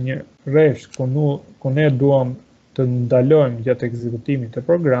drejtorit në një rresht ku ne duam të ndalojmë gjatë ekzekutimit të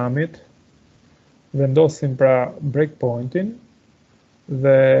programit, vendosim pra breakpointin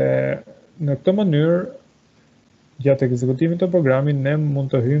dhe në këtë mënyrë gjatë ekzekutimit të programit ne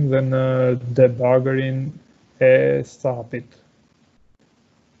mund të hyjmë dhe në debuggerin e SAP-it.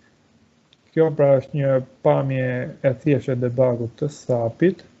 Kjo pra është një pamje e thjeshtë e debugut të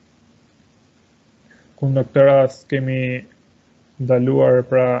SAP-it, ku në këtë rast kemi ndaluar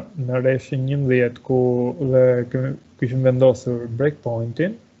pra në rreshin 11 ku dhe kishim vendosur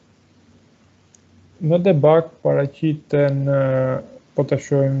breakpointin. Në debug paraqiten, po të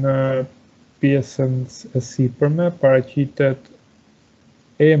shohim në pjesën e sipërme, paraqitet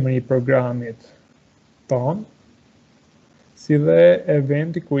emri i programit ton, si dhe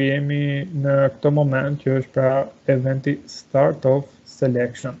eventi ku jemi në këtë moment, që është pra eventi start of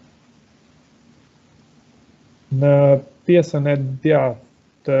selection. Në pjesën e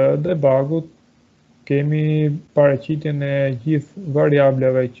djathtë të debugut kemi paraqitjen e gjithë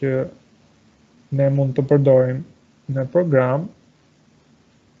variableve që ne mund të përdorim në program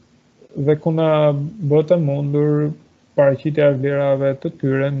dhe ku na bëhet e mundur paraqitja e vlerave të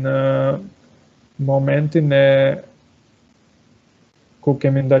tyre në momentin e ku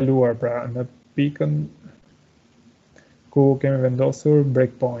kemi ndaluar, pra në pikën ku kemi vendosur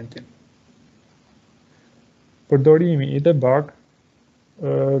breakpointin. Përdorimi i debug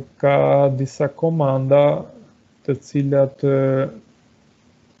ka disa komanda të cilat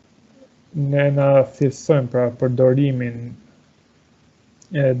ne na thjestojmë pra përdorimin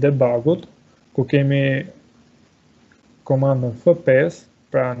e debugut, ku kemi komandën F5,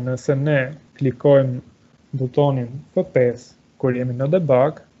 pra nëse ne klikojmë butonin F5 kur jemi në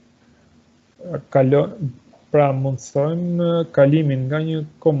debug, pra mundsojmë kalimin nga një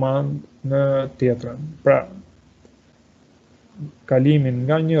komandë në tjetrën. Pra kalimin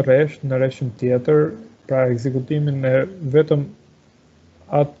nga një rresht në rreshtin tjetër, pra ekzekutimin e vetëm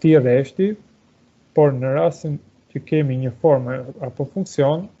atij rreshti, por në rastin që kemi një formë apo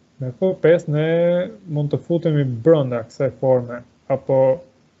funksion, me F5 ne mund të futemi brenda kësaj forme apo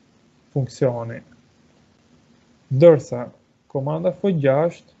funksioni. Ndërsa komanda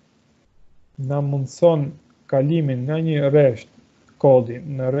F6 na mundson kalimin nga një rresht kodi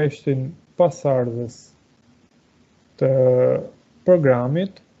në rreshtin pasardhës të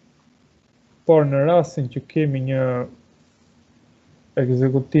programit, por në rastin që kemi një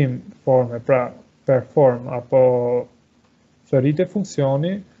ekzekutim forme, pra perform apo thërritje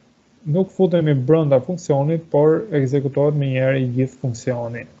funksioni, nuk futemi brenda funksionit, por ekzekutohet menjëherë i gjithë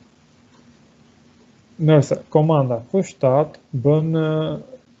funksioni. Ndërsa komanda F7 bën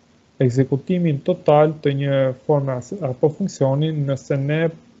ekzekutimin total të një forme apo funksioni nëse ne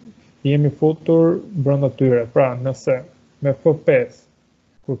jemi futur brenda tyre. Pra nëse me F5,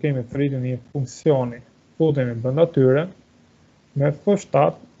 kur kemi thërritjen e një funksioni, futemi brenda tyre, me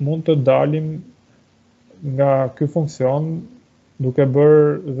F7 mund të dalim nga ky funksion duke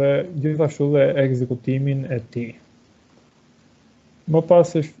bërë dhe gjithashtu dhe ekzekutimin e tij. Më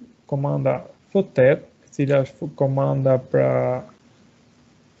pas është komanda F8, e cila është komanda pra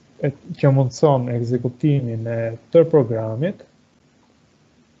që mundson ekzekutimin e tërë programit.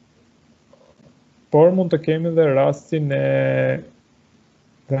 por mund të kemi dhe rastin e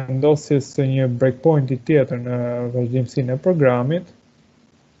vendosjes së një breakpointi tjetër në vazhdimsinë e programit.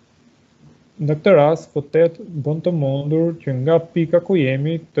 Në këtë rast, FOTET bën të mundur që nga pika ku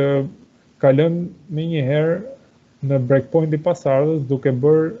jemi të kalojmë menjëherë në breakpointi pasardhës duke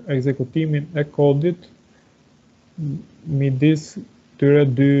bërë ekzekutimin e kodit midis këtyre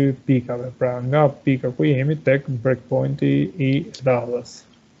dy pikave, pra nga pika ku jemi tek breakpointi I radhës.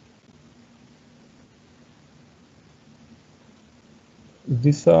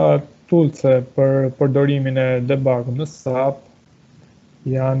 Disa toolse për përdorimin e debugut në SAP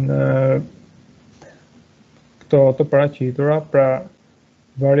janë këto të paraqitura, pra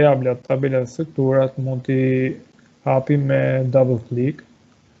variablat, tabelat, strukturat mund t'i hapim me double click.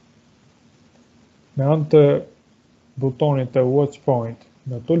 Me anë të butonit të watch point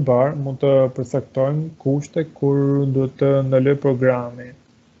në toolbar mund të përcaktojmë kushte kur duhet të ndaloj programi.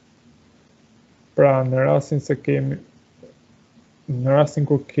 Pra në rastin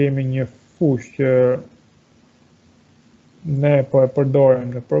kur kemi një fushë që ne po e përdorim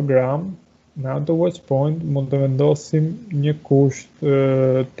në program, me anë të watch point mund të vendosim një kusht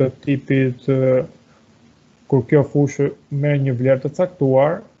të tipit kur kjo fushë merr një vlerë të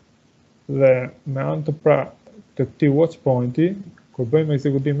caktuar dhe me anë të të këtij watch pointi, kur bëjmë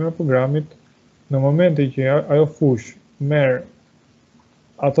ekzekutimin e programit, në momentin që ajo fushë merr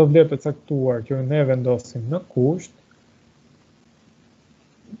ato vlerë të caktuar që ne vendosim në kusht,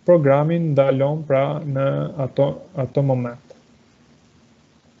 programi ndalon pra në ato moment.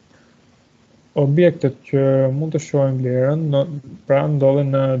 Objektet që mund të shohim vlerën pra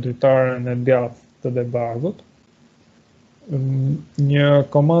ndodhen në dritaren e djathtë të debugut. Një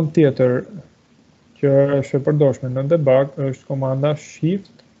komandë tjetër që është e përdorshme në debug është komanda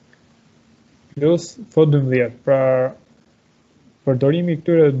shift plus F12, pra përdorimi I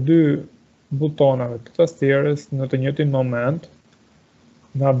këtyre dy butonave të tastierës në të njëjtin moment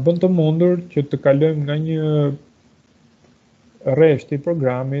na bën të mundur që të kalojmë nga një rresht I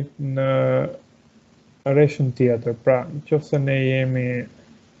programit në rreshtën tjetër. Pra, nëse ne jemi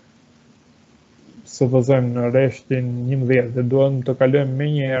supozojmë në rreshtin 11 dhe duam të kalojmë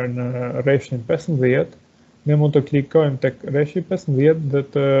menjëherë në rreshtin 15, ne mund të klikojmë tek rreshti 15 dhe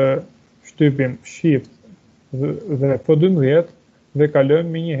të shtypim shift dhe F12 dhe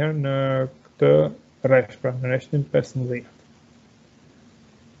kalojmë menjëherë në këtë rresht, pra në rreshtin 15.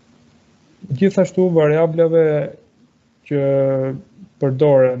 Gjithashtu variablave që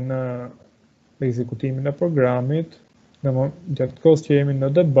përdoren në ekzekutimin e programit, gjatë kohës që jemi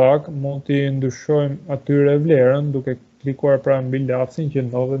në debug, mund t'i ndryshojmë atyre vlerën duke klikuar pra mbi lapsin që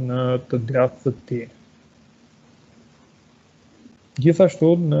ndodhet në të djathtë të tij.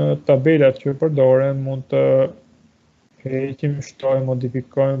 Gjithashtu në tabelat që përdoren mund të heqim, shtojmë,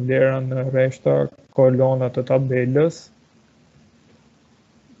 modifikojmë vlerën në rreshta, kolona të tabelës.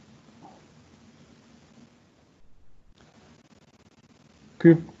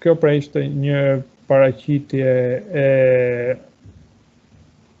 Kjo pra ishte një paraqitje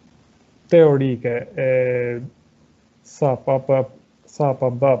teorike e SAP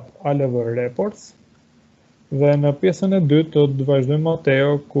ABAP ALV Reports dhe në pjesën e dytë do të vazhdojmë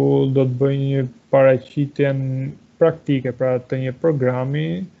Mateo ku do të bëj një paraqitje praktike pra të një programi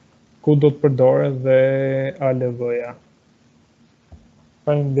ku do të përdoret dhe ALV-ja.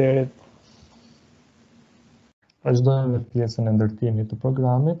 Faleminderit. Vazhdojmë me pjesën e ndërtimit të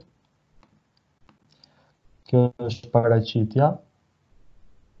programit. Kjo është paraqitja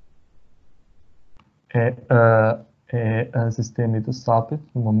e sistemit të SAP-it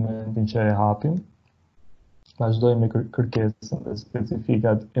në momentin që e hapim. Vazhdojmë me kërkesën dhe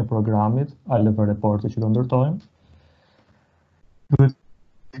specifikat e programit, ALV reporti që do ndërtojmë. Duhet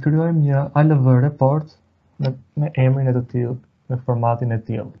të krijojmë një ALV report me emrin e të tillë, në formatin e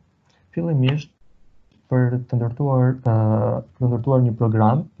tillë. Fillimisht për të ndërtuar një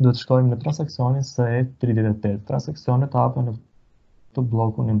program, duhet të shkojmë në transaksionin SE38. Transaksionet hapen në të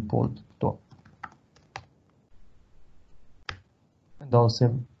bllokun input këtu.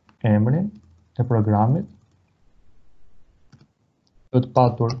 Vendosim emrin e programit. Duhet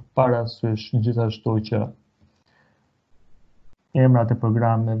patur parasysh gjithashtu që emrat e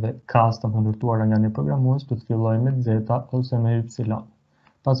programeve custom të ndërtuara nga një programues duhet të fillojnë me Z ose me Y.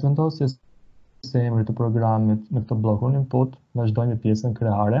 Pas vendosjes së emrit të programit në këtë bllokun input, vazhdojmë me pjesën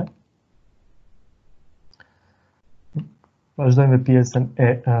kreare. Vazhdojmë me pjesën e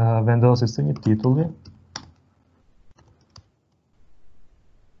vendosjes së një titulli.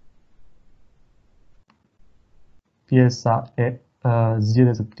 Pjesa e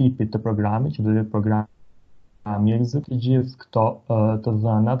zgjedhjes së tipit të programit, që do të jetë program Të gjithë këto të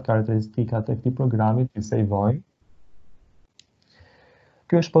dhënat, karakteristikat e këtij programi i sejvojmë.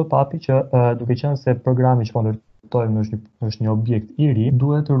 Ky është pop-upi që duke qenë se programi që po ndërtojmë është një objekt i ri,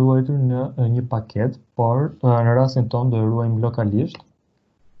 duhet të ruajtur në një paketë, por në rastin tonë do e ruajmë lokalisht.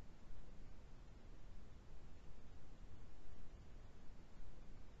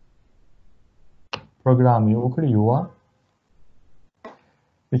 Programi u krijua.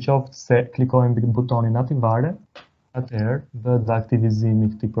 Në qoftë se klikojmë mbi butonin aktivare, atëherë bëhet aktivizimi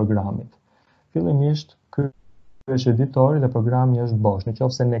i këtij programit. Fillimisht ky është editori dhe programi është bosh. Në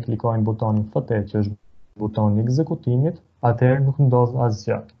qoftë se ne klikojmë butonin FT, që është butoni i ekzekutimit, atëherë nuk ndodh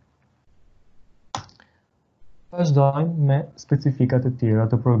asgjë. Vazhdojmë me specifikat e tjera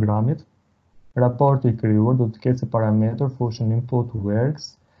të programit. Raporti i krijuar do të ketë si parametër fushën input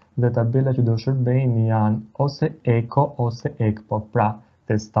works dhe tabela që do shërbejnë janë ose echo ose ekpo, pra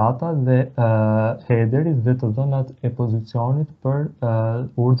testata dhe headerit dhe të dhënat e pozicionit për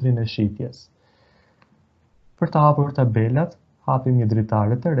urdhrin e shitjes. Për të hapur tabelat, hapim një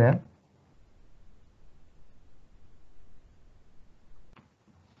dritare të re.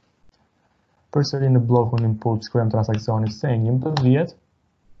 Përsëri në bllokun input shkruajmë transaksionin C11.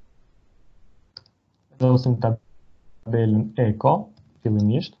 Vendosim tabelën echo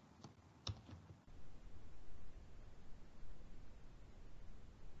fillimisht.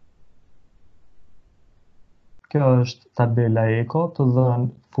 Kjo është tabela echo, të dhënë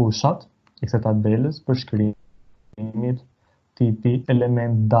fushat e kësaj tabelës për shkrimit, tipi,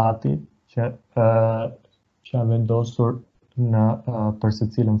 element, dati që janë vendosur në për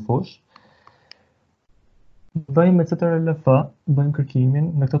secilën fushë. Bëjmë me CTRL-F, bëjmë kërkimin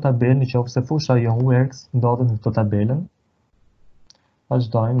në këtë tabelë, nëse fusha jon works ndodhet në këtë tabelën.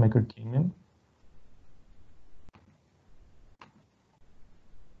 Vazhdojmë me kërkimin.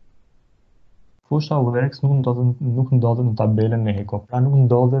 Fusha works nuk ndodhet në tabelën e echo, pra nuk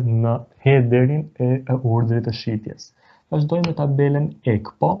ndodhet në headerin e urdhrit të shitjes. Vazhdojmë me tabelën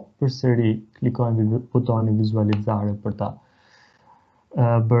ekpo, përsëri klikojmë mbi butonin vizualizare për të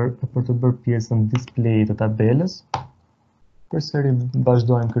bërë pjesën display të tabelës. Përsëri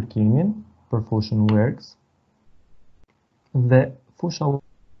vazhdojmë kërkimin për fushën works. Dhe fusha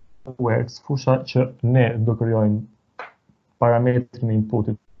works, fusha që ne do krijojmë parametrin e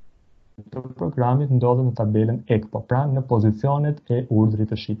inputit të programit, ndodhet në tabelën ekpo, pra në pozicionet e urdhrit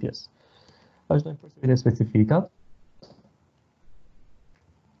të shitjes. Vazhdojmë përsëri me specifikat.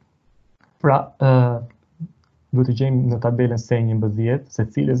 Pra, duhet të gjejmë në tabelën C11 se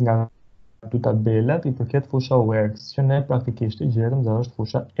cilës nga dy tabelat i përket fusha works, që ne praktikisht i gjetëm dhe është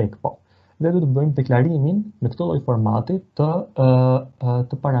fusha ekpo. Dhe duhet të bëjmë deklarimin në këtë lloj formati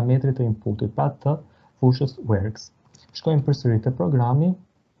të parametrit të inputit, pra të fushës works. Shkojmë përsëri te programi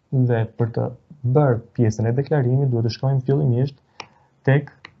dhe për të bërë pjesën e deklarimit duhet të shkojmë fillimisht duhet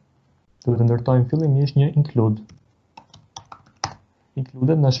të ndërtojmë fillimisht një include.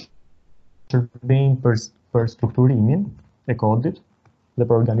 Include na shërbejnë për strukturimin e kodit dhe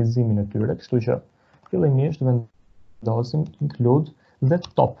për organizimin e tyre, kështu që fillimisht vendosim include dhe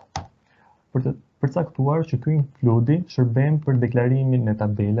top për të përcaktuar që ky include shërben për deklarimin e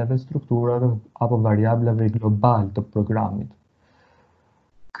tabelave, strukturave apo variablave global të programit.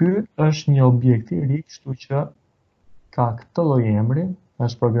 Ky është një objekt i ri, kështu që ka këtë lloj emri,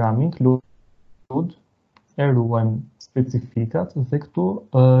 është programi include, e ruajmë specifikat dhe këtu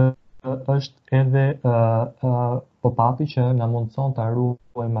është edhe pop-upi që na mundson ta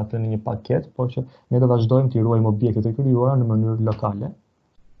ruajmë atë në një paketë, por që ne do vazhdojmë të ruajmë objektet e krijuara në mënyrë lokale.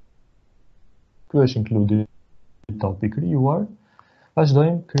 Ky është include top i krijuar.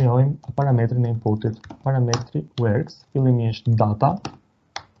 Vazhdojmë krijojmë parametrin e inputit. Parametri works, fillimisht data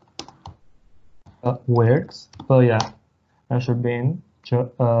works, p-ja na shërben që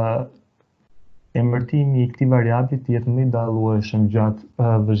emërtimi i këtij variabli të jetë më i dallueshëm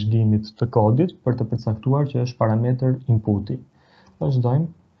gjatë vëzhgimit të kodit për të përcaktuar që është parametër inputi. Vazhdojmë.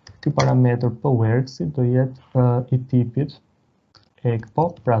 Ky parametër për works do jetë i tipit ekpo,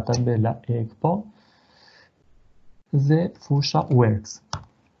 pra tabela ekpo dhe fusha works.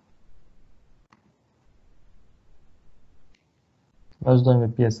 Vazhdojmë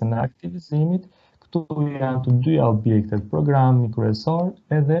me pjesën e aktivizimit. Këtu janë të dyja objektet, programi kryesor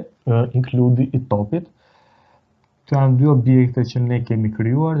edhe include i topit. Këtu janë dy objekte që ne kemi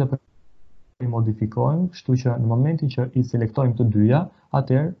krijuar dhe po i modifikojmë, kështu që në momentin që i selektojmë të dyja,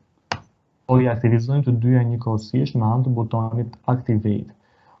 atëherë po i aktivizojmë të dyja njëkohësisht me anë të butonit activate.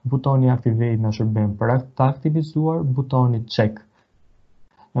 Butoni activate na shërben për të aktivizuar, butoni check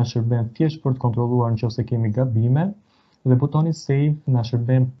na shërben thjesht për të kontrolluar nëse kemi gabime, Dhe butoni Save na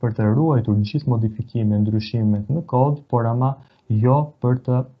shërben për të ruajtur gjithë modifikime, ndryshimet në kod, por ama jo për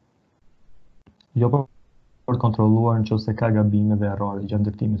kontrolluar nëse ka gabime dhe errore gjatë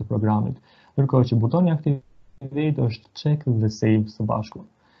ndërtimit të programit. Ndërkohë që butoni Activate është check dhe save së bashku.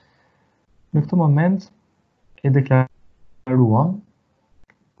 Në këtë moment e deklaruam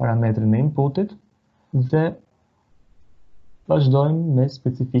parametrin e inputit dhe vazhdojmë me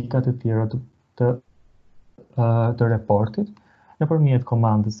specifikat e tjera të raportit. Nëpërmjet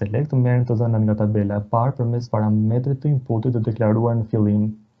komandës select merren të dhënat nga tabela e parë përmes parametrit të inputit të deklaruar në fillim.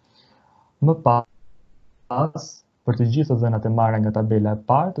 Më pas, për të gjithë dhënat e marra nga tabela e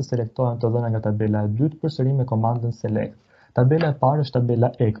parë, të selektohen të dhënat nga tabela e dytë përsëri me komandën select. Tabela e parë është tabela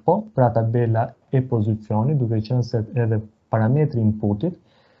ECPO, pra tabela e pozicionit, duke qenë se edhe parametri inputit,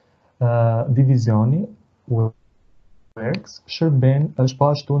 divizioni works shërben është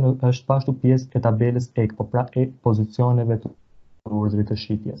pashtu pjesë e tabelës ECPO, pra e pozicioneve të urdhrit të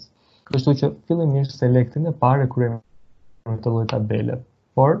shitjes. Kështu që fillimisht selectin e parë kryejmë në këtë lloj tabele,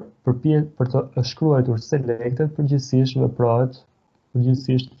 por për të shkruar selected përgjithsisht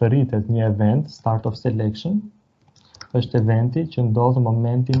thërritet një event start of selection. Është eventi që ndodh në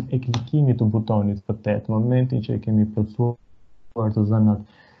momentin e klikimit të butonit vërtet, në momentin që e kemi plotësuar të dhënat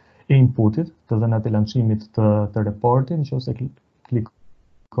e inputit, të dhënat e lançimit të raportit, nëse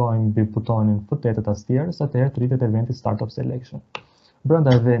klikojmë mbi butonin vërtet të tastierës, atëherë thërritet eventi start of selection.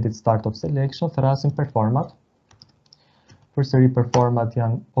 Brenda eventit start of selection thrasim performat. Përsëri performat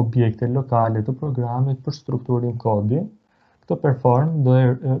janë objekte lokale të programit për strukturin kodi. Këtë perform do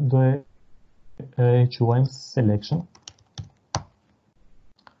e quajmë selection.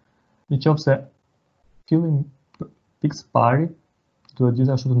 Nëse fillim pix pari, duhet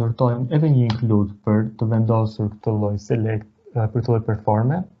gjithashtu të ndërtojmë edhe një include për të vendosur këtë lloj select për këtë lloj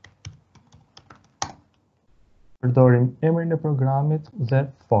performe. Përdorim emrin e programit dhe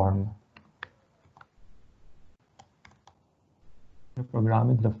form. Në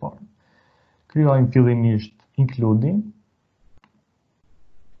programit dhe form. Krijojmë fillimisht including.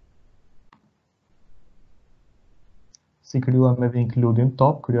 Si krijuam edhe including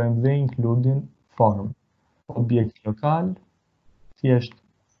top, krijojmë dhe including form. Objekt lokal, thjesht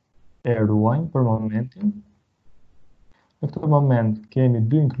e ruajmë për momentin. Në këtë moment kemi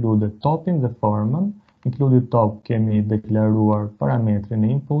dy include, topin dhe formën. Include top kemi deklaruar parametrin e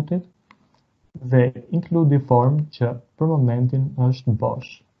inputit dhe include form që për momentin është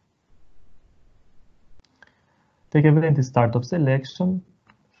bosh. Tek eventi start of selection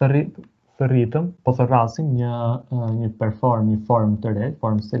thërrasim një perform, një form të re,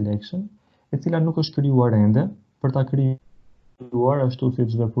 form selection, e cila nuk është krijuar ende. Për ta krijuar ashtu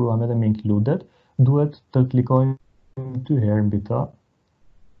siç vepruam edhe me included, duhet të klikojmë 2 herë mbi të.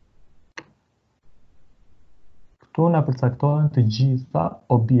 Këtu na përcaktohen të gjitha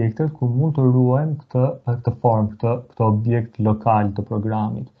objektet ku mund të ruajmë këtë form, këtë objekt lokal të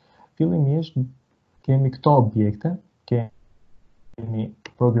programit. Fillimisht kemi këto objekte, kemi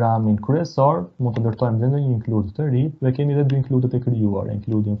programin kryesor, mund të ndërtojmë dhe ndonjë include të ri, dhe kemi edhe dy include të krijuara,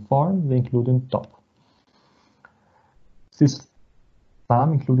 including form dhe including top. Si tham,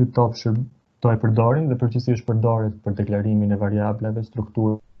 including top do e përdorim dhe përgjithsisht përdoret për deklarimin e variableve,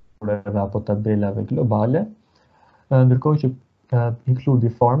 strukturave apo tabelave globale, ndërkohë që include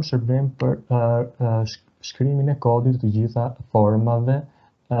form shërben për shkrimin e kodit të gjitha formave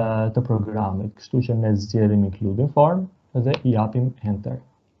të programit. Kështu që ne zgjedhim include form dhe i japim enter.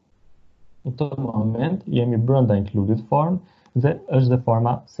 Në këtë moment jemi brenda included form dhe është dhe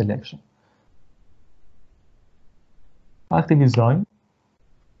forma selection. Aktivizojmë.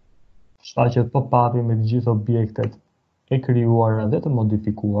 Shfaqet pop-upi me të gjithë objektet e krijuara dhe të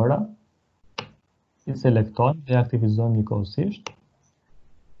modifikuara. I selektojmë dhe aktivizojmë njëkohësisht.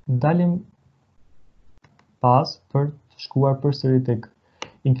 Dalim pas për të shkuar përsëri tek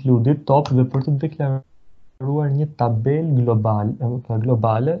included top dhe për të deklaruar një tabel globale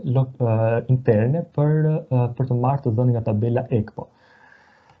interne për të marrë të dhënë nga tabela ECPO.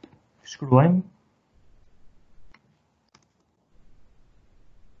 Shkruajmë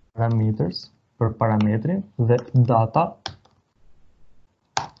parameters për parametrin dhe data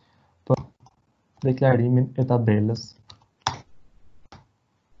për deklarimin e tabelës.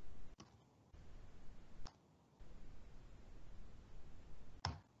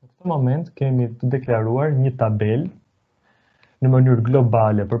 Në këtë moment kemi të deklaruar një tabel në mënyrë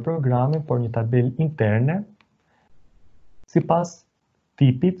globale për programin, por një tabel interne sipas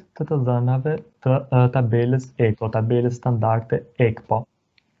tipit të dhënave të tabelës ECPO, tabelës standarde ECPO.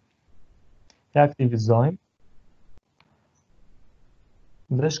 E aktivizojmë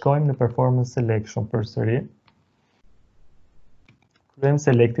dhe shkojmë në performance selection përsëri. Kryejm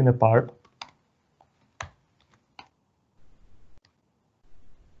selektin e parë.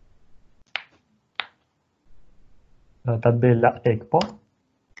 Tabela ECPO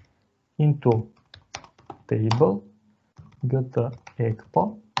into table gt ECPO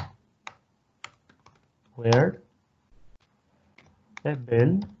where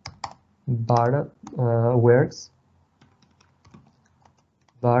abel bara works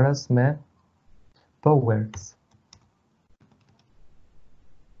varas me po works.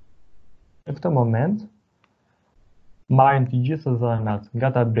 Në këtë moment marrim të gjithë dhënat nga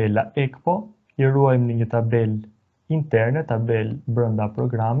tabela ECPO, i ruajmë në një tabelë interne, tabelë brenda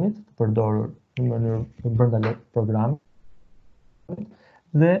programit, të përdorur në mënyrë brenda programit,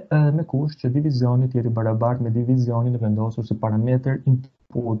 dhe me kusht që divizioni të jetë i barabartë me divizionin e vendosur si parametër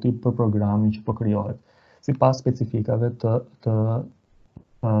inputi për programin që po krijohet, sipas specifikave të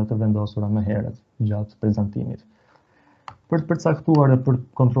vendosura më herët gjatë prezantimit. Për të përcaktuar dhe për të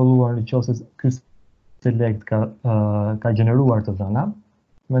kontrolluar nëse ky select ka gjeneruar të dhëna,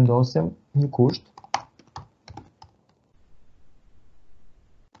 vendosim një kusht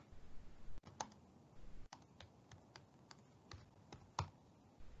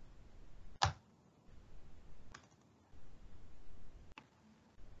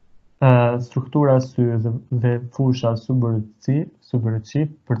struktura syze dhe fusha subërçi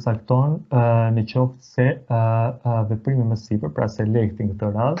përcakton në qoftë se veprimi më sipër, pra selecti në këtë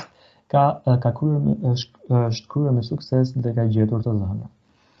rast, është kryer me sukses dhe ka gjetur të dhëna.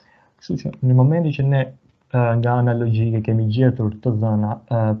 Kështu që në momentin që ne nga ana logjike kemi gjetur të dhëna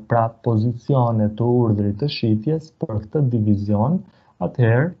pra pozicione të urdhrit të shitjes për këtë divizion,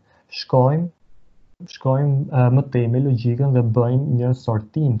 atëherë shkojmë më tej me logjikën dhe bëjmë një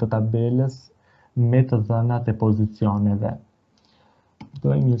sortim të tabelës me të dhënat e pozicioneve.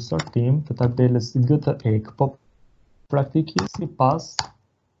 Bëjmë një sortim të tabelës gt ECPO praktikisht sipas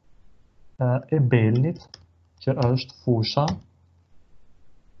e belnit që është fusha,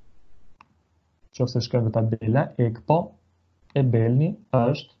 nëse shkojmë në tabela ECPO, e belni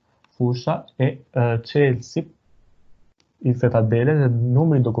është fusha e çelësi i këtë tabele dhe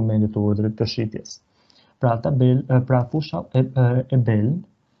numri i dokumentit të urdhrit të shitjes. Pra fusha e beln,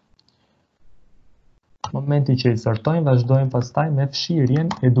 momenti që i sortojmë, vazhdojmë pastaj me fshirjen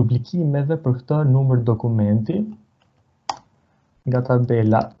e duplikimeve për këtë numër dokumenti nga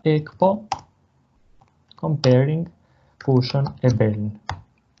tabela ECPO comparing fushën e beln.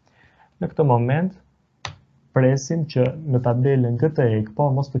 Në këtë moment presim që në tabelën gt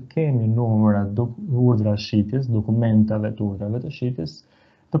ECPO mos të kemi numrat urdhra shitjes, dokumentave të urdrave të shitjes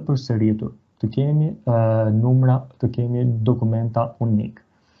të përsëritur, të kemi dokumenta unik.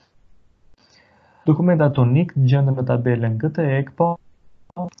 Dokumentat unik gjenden në tabelën gt ECPO,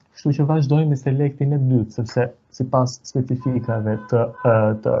 kështu që vazhdojmë me selektin e dytë, sepse sipas specifikave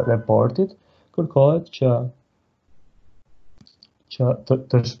të raportit kërkohet që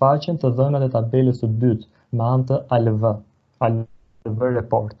të shfaqen të dhënat e tabelës së dytë me anë të ALV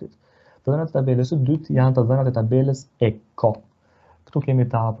raportit. Të dhënat e tabelës së dytë janë të dhënat e tabelës ECO. Këtu kemi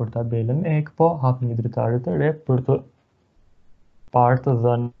të hapur tabelën ECPO, hap një dritare të re për të parë të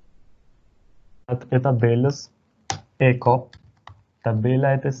dhënat e tabelës ECO, tabela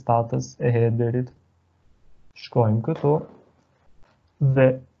e testatës e headerit. Shkojmë këtu dhe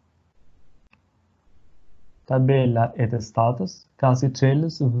tabela e testatës ka si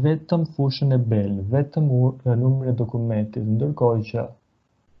çelës vetëm fushën e beln, vetëm numrin e dokumentit, ndërkohë që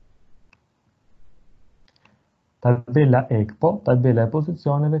tabela ECPO, tabela e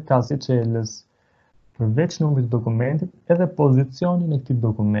pozicioneve, ka si çelës përveç numrit të dokumentit edhe pozicionin e këtij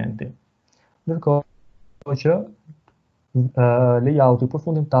dokumenti. Ndërkohë që layouti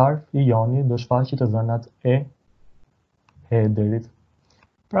përfundimtar i joni do shfaqë të dhënat e headerit.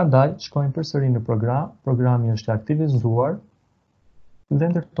 Prandaj shkojmë përsëri në program, programi është aktivizuar dhe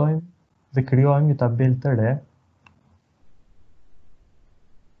ndërtojmë dhe krijojmë një tabelë të re.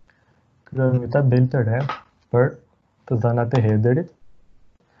 Krijojmë një tabelë të re për të dhënat e headerit.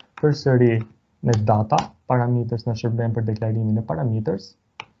 Përsëri me data, parameters në shërben për deklarimin e parameters.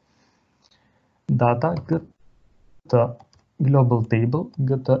 Data gt global table,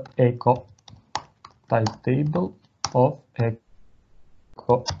 gt echo type table of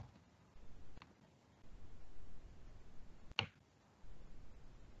echo.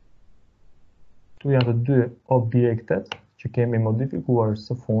 Tu janë të dy objektet që kemi modifikuar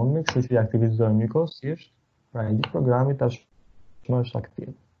së fundmi, kështu që i aktivizojmë njëkohësisht, pra i gjithë programi tashmë është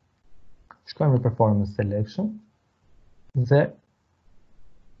aktiv. Shkojmë në performance selection dhe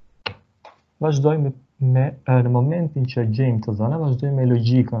vazhdojmë në momentin që gjejmë të dhëna, vazhdojmë me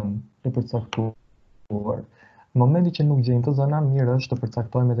logjikën e përcaktuar. Në momenti që nuk gjejmë të zëna, mirë është të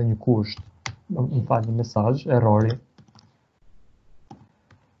përcaktojmë edhe një kusht. Më fal, një mesazh, errori.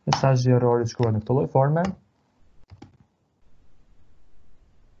 Mesazhi i errorit shkruhet në këtë lloj forme.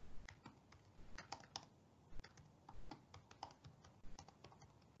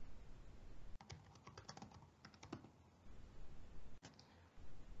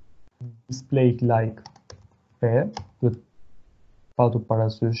 Display like fair, duhet patur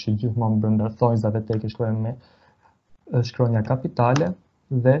parasysh që gjithmonë brenda thonjzave tek shkruajmë me shkronja kapitale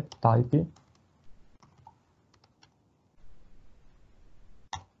dhe type-i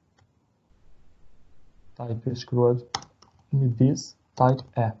shkruhet midis type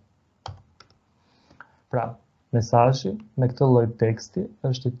e. Pra, mesazhi me këtë lloj teksti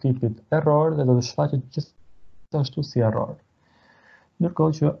është i tipit error dhe do të shfaqet gjithashtu si error.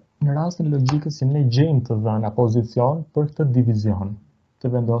 Ndërkohë që në rastin e logjikës që ne gjejmë të dhëna pozicion për këtë divizion, të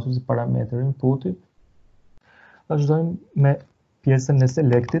vendosur si parametër inputit, vazhdojmë me pjesën e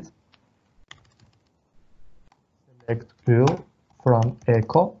selectit. Select all from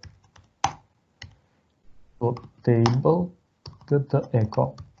echo to table kete echo.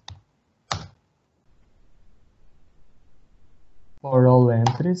 For all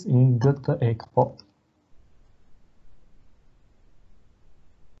entries in kete echo.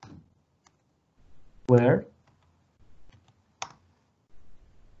 Where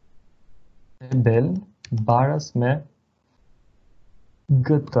e bel baras me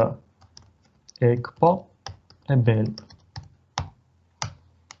kete echo e bel.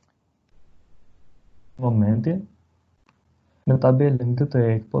 Momentin në tabelën kete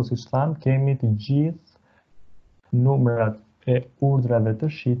echo, siç tham, kemi të gjithë numrat e urdhrave të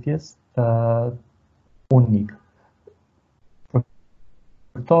shitjes unik.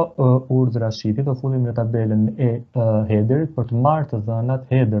 Për këto urdhra shitje do futim në tabelën e headerit për të marrë të dhënat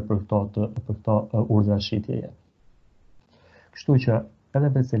header për këto urdhra shitjeje. Kështu që edhe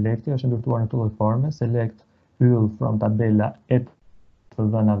për selecti është ndërtuar në këtë lloj forme, select all from tabela e të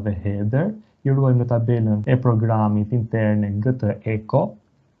dhënave header, i ruajmë në tabelën e programit interne kete echo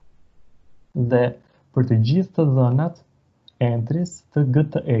dhe për të gjithë të dhënat entries të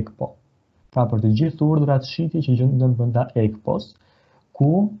kete echo. Pra për të gjithë urdhrat shitje që gjenden brenda echo's,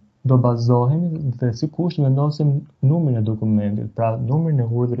 ku do bazohemi dhe si kusht vendosim numrin e dokumentit, pra numrin e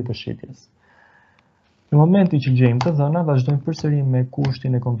urdhrit të shitjes. Në momenti që gjejmë të dhëna, vazhdojmë përsëri me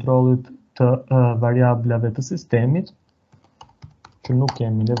kushtin e kontrollit të variablave të sistemit, që nuk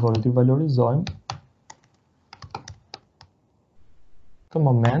kemi nevojë t'i valorizojmë. Në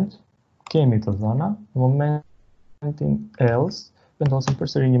moment kemi të dhëna, në momentin else vendosim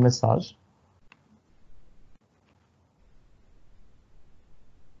përsëri një mesazh.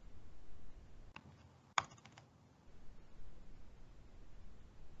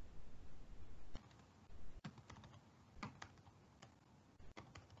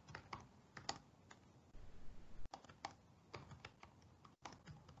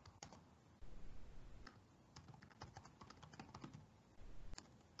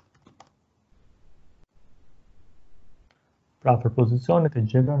 Pra, për pozicionet e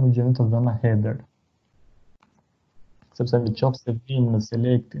gjera nuk gjenden të dhëna header. Sepse në qoftë se vim në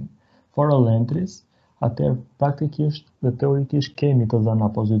selectin for all entries, atëherë praktikisht dhe teorikisht kemi të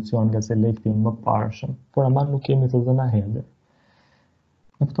dhëna pozicion nga selecti më parshëm, por ama nuk kemi të dhëna header.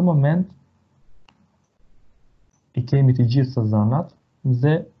 Në këtë moment i kemi të gjithë të dhënat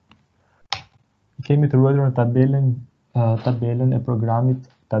dhe i kemi të ruajtur në tabelën e programit,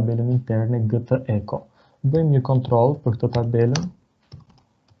 tabelën interne kete echo. Bëjmë një kontroll për këtë tabelën,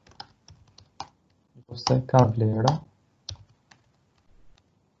 ose ka vlera.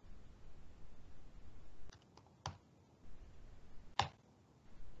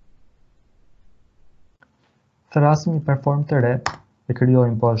 Thrasim një perform të re, e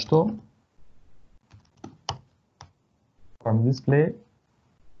krijojmë po ashtu. Form display,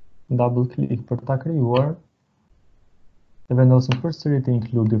 double click për ta krijuar, e vendosim përsëri të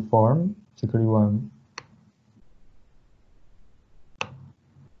include form, që krijuam.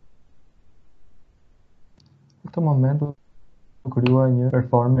 Në këtë moment u krijua një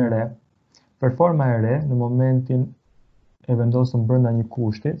perform e re. Performa e re në momentin e vendosëm brenda një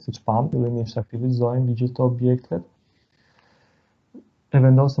kushti, siç pam, fillimisht aktivizojmë të gjithë objektet. E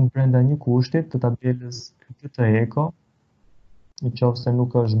vendosëm brenda një kushti të tabelës kete echo, nëse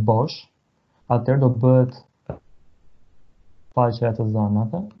nuk është bosh, atëherë do bëhet faqja e të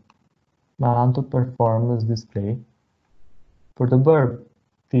dhënave me anë të performance display. Për të bërë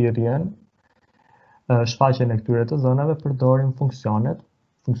thirrjen, shfaqjen e këtyre të dhënave përdorim funksionet.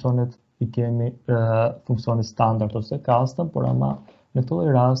 Funksionet i kemi funksionet standard ose custom, por ama në këtë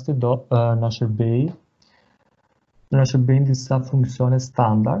lloj rasti do na shërbej Në shërbejnë disa funksione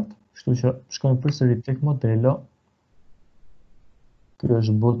standard, kështu që shkojmë përsëri tek modelo. Ky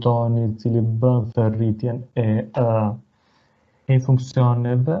është butoni i cili bën thërritjen e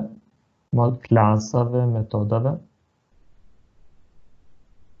funksioneve, klasave, metodave.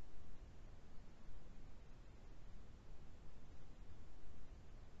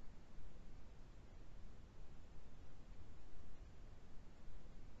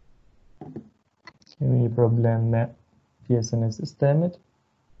 Kemi një problem me pjesën e sistemit.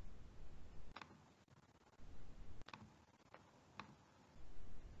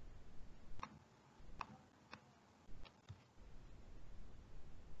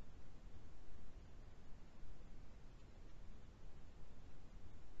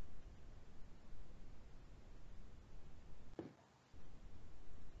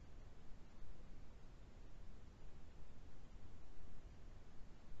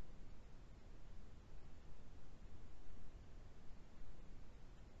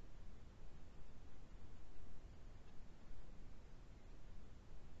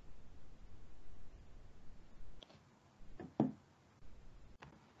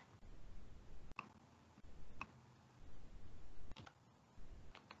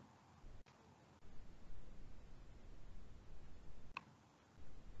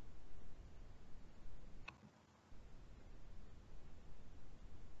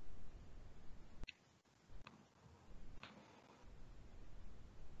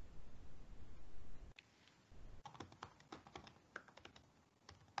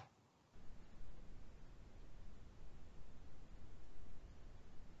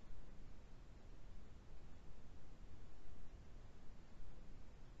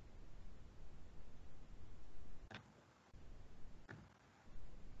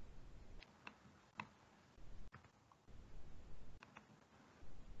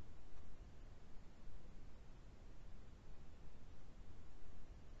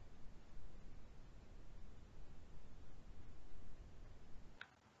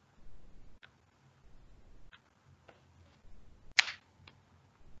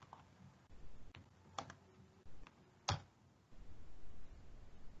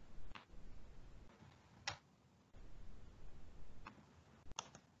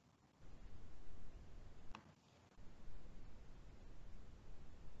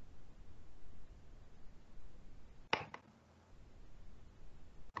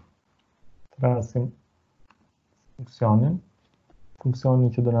 Rasim funksionin. Funksioni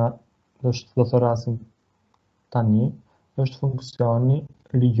që do thrasim tani është funksioni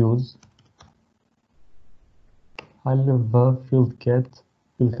reuse ALV field ket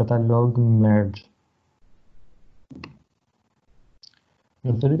field catalog merge.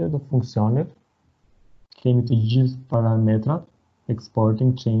 Në thërritje të funksionit kemi të gjithë parametrat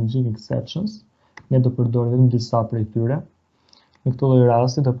exporting, changing, exceptions. Ne do përdorim vetëm disa prej tyre. Në këtë lloj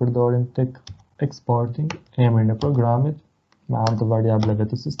rasti do përdorim tek exporting emrin e programit me anë të variableve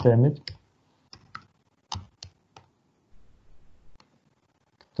të sistemit.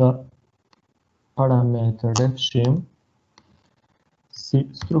 Këtë parametër e fshim si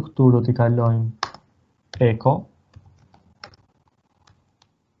strukturë do t'i kalojmë echo,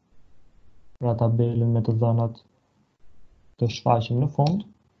 pra tabelën me të dhënat të shfaqim në fund.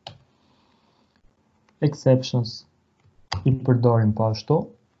 Exceptions i përdorim po ashtu.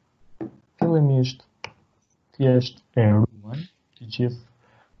 Fillimisht thjesht e ruajmë të gjithë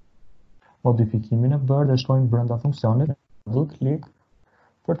modifikimin e bërë dhe shkojmë brenda funksionit, double click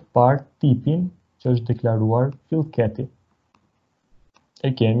për të parë tipin që është deklaruar field keti.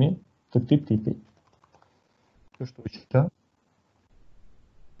 E kemi të këtij tipi. Kështu që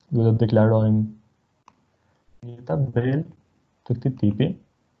do të deklarojmë një tabel të këtij tipi.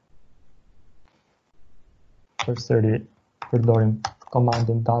 Përsëri përdorim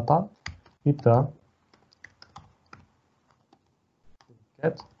komandën data i të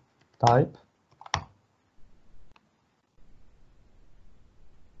get type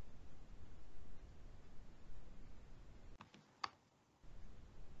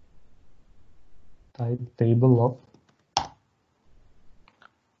table of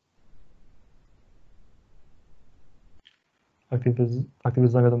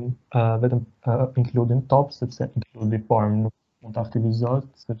aktivizojmë vetëm including top, sepse include form nuk mund të aktivizohet,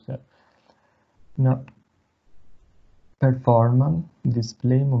 sepse në performance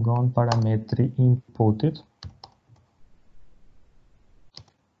display mungon parametri inputit.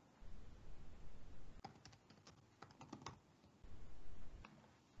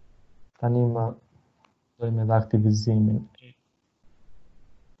 Tani më dojmë edhe aktivizimin e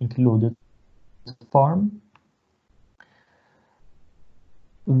included form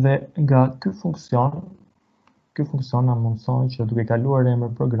dhe nga ky funksion Ky funksion na mundëson që duke kaluar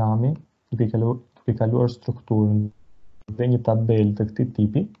emër programi, duke kaluar strukturën dhe një tabelë të këtij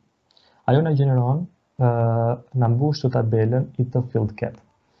tipi, ajo na gjeneron, na mbush të tabelën i të filled cat.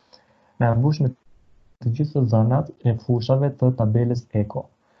 Na mbush me të gjithë të dhënat e fushave të tabelës eco.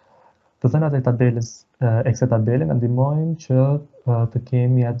 Të dhënat e tabelës e kësaj tabele na ndihmojnë që të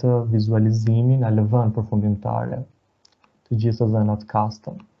kemi atë vizualizimin ALV-n përfundimtare, të gjithë të dhënat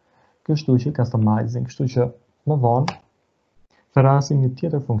custom. Kështu që customizing, kështu që më vonë thrasim një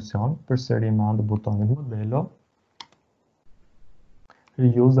tjetër funksion përsëri me anë të butonit modelo,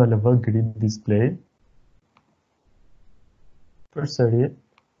 reuse ALV grid display, përsëri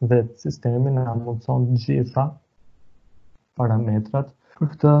vetë sistemi na mundson të gjitha parametrat për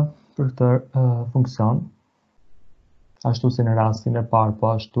këtë funksion, ashtu si në rastin e parë, po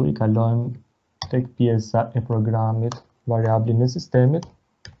ashtu i kalojmë tek pjesa e programit variablin e sistemit,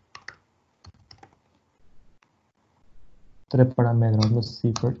 3 parametrat më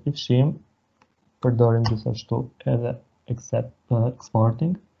sipër i fshim, përdorim gjithashtu edhe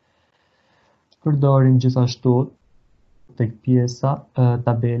exporting, përdorim gjithashtu tek pjesa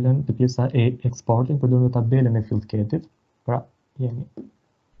tabelën, te pjesa e exporting, përdorim tabelën e filled cat-it, pra jemi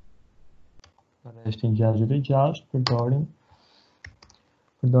rreshtin 666, përdorim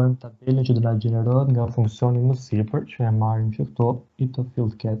tabelën që do na gjenerohet nga funksioni më sipër, që e marrim që këto i të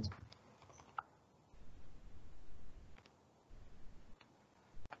filled cat.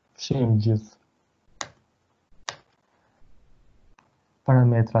 Fshim gjithë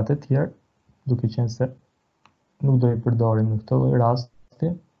parametrat e tjerë, duke qenë se nuk do i përdorim në këtë lloj rasti,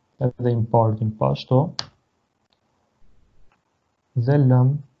 edhe importin po ashtu, dhe lëm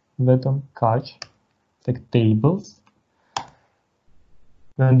vetëm kaq tek tables,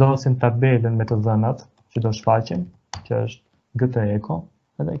 vendosim tabelën me të dhënat që do shfaqim, që është gt eco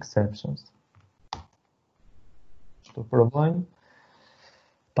edhe exceptions. Kështu provojmë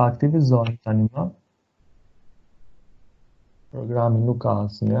ta aktivizojmë tani më. Programi nuk ka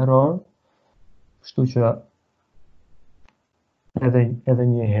asnjë error, kështu që edhe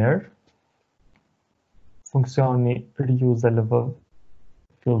një herë funksioni reuse ALV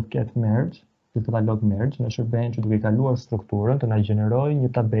filled cat merge, log merge, në shërben që duke kaluar strukturën të na gjenerojë një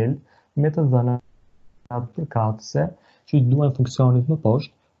tabel me të dhënat përkatëse që i duan funksionit më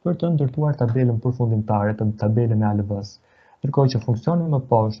poshtë për të ndërtuar tabelën përfundimtare të tabelën e ALV-s. Ndërkohë që funksioni më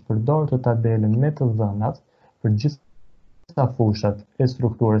poshtë përdor të tabelën me të dhënat për gjitha fushat e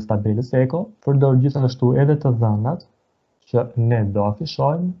strukturës tabelës eco, përdor gjithashtu edhe të dhënat që ne do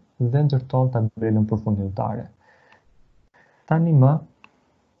afishojmë dhe ndërton tabelën përfundimtare. Tani më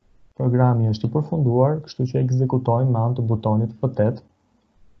programi është i përfunduar, kështu që ekzekutojmë me anë të butonit F8.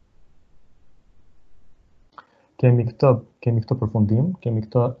 Kemi këtë përfundim, kemi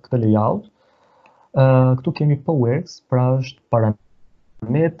këtë layout. Këtu kemi POX, pra është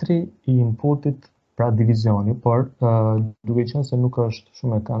parametri i inputit, pra divizioni, por duke qenë se nuk është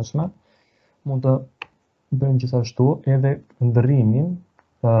shumë e këndshme, mund të bëjmë gjithashtu edhe ndërrimin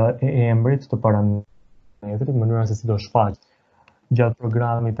e emrit të parametrit, në mënyrën se si do shfaq. Gjatë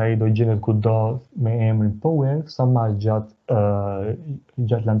programit ai do gjendet kudo me emrin POX, sa më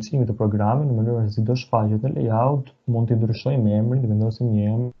gjatë lancimit të programit, në mënyrën se si do shfaqet e layout, mund të ndryshojmë emrin, të vendosim një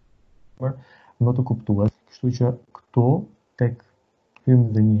emër më të kuptues. Kështu që këtu tek hymë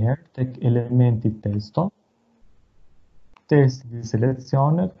dhe njëherë tek elementi testo, testi di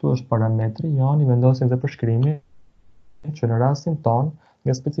selezione, këtu është parametri janë, i vendosim dhe përshkrimin, që në rastin ton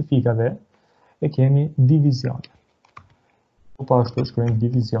nga specifikave e kemi divizione. Po ashtu shkruajmë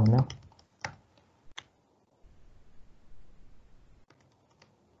divizione.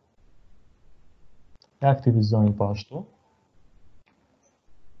 E aktivizojmë po ashtu.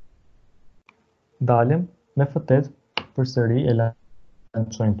 Dalim me F8 përsëri e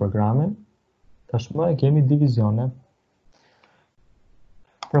lançojmë programin. Tashmë e kemi divizione.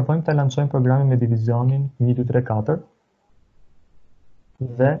 Provojmë të lançojmë programin me divizionin 1, 2, 3, 4.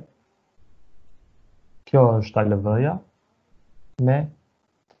 Dhe kjo është ALV-ja me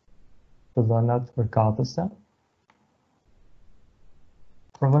të dhënat përkatëse.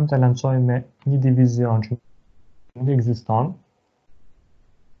 Provojmë të lançojmë me një divizion që nuk ekziston,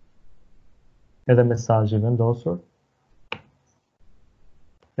 edhe mesazhi vendosur.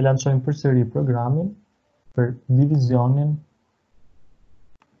 E lançojmë përsëri programin për divizionin.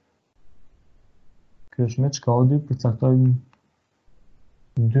 Ky është me shkodi, përcaktojmë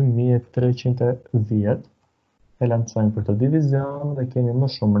 2310. E lançojmë për të divizion dhe kemi më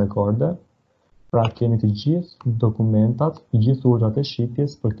shumë rekorde. Pra kemi të gjithë dokumentat, të gjithë urdhrat e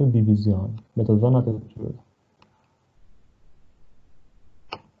shitjes për këtë divizion, me të dhënat e tyre.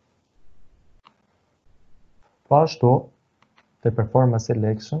 Po ashtu, te performa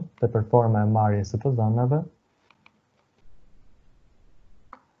selection, te performa e marrjes së të dhënave,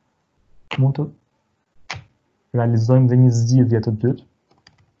 mund të realizojmë dhe një zgjidhje të dytë.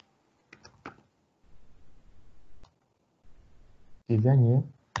 Zgjidhja 1,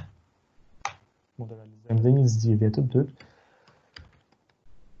 mund të realizojmë dhe një zgjidhje të dytë.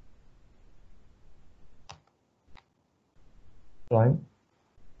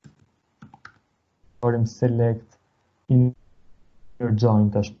 Dorim select inner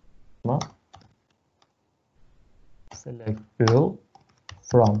join tashmë. Select fill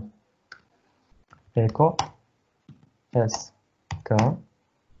from echo sk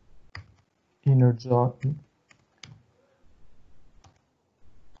inner join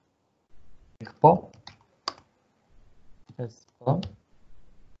echo sk.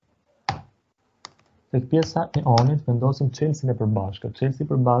 Tek pjesa e onit vendosim çelësin e përbashkët. Çelësi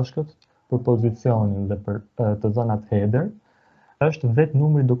i përbashkët për pozicionin dhe për të dhënat header është vetë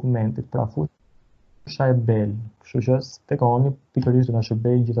numri i dokumentit, pra fusha e bel. Kështu që tek oni pikërisht do na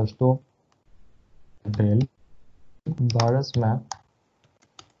shërbejë gjithashtu bel mbares me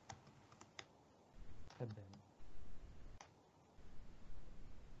e bel.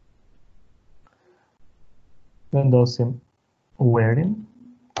 Vendosim where-in,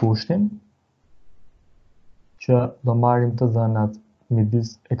 kushtin, që do marrim të dhënat midis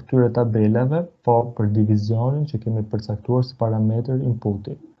e këtyre tabelave, po për divizionin që kemi përcaktuar si parametër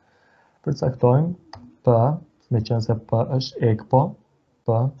inputi. Përcaktojmë p, me qenë se p është ekpo,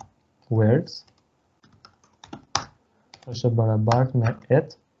 p works është e barabartë me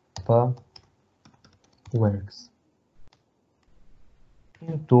et p works.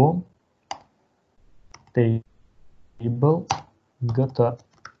 Into table gt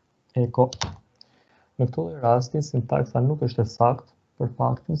echo. Në këtë rastin, sintaksa nuk është e saktë për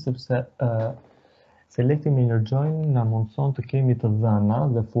faktin sepse selectimi inner join na mundson të kemi të dhëna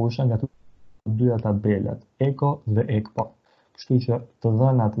dhe fusha nga të dyja tabelat, echo dhe ekpo. Kështu që të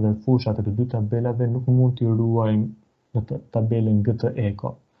dhënat dhe fushat e të dy tabelave nuk mund t'i ruajmë në tabelën gt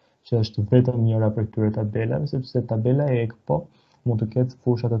echo, që është vetëm njëra për këtyre tabelave, sepse tabela ekpo mund të ketë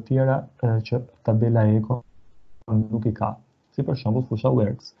fusha të tjera që tabela echo nuk i ka, si për shembull fusha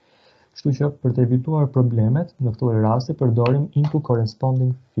works. Kështu që për të evituar problemet, në këtë rasti përdorim into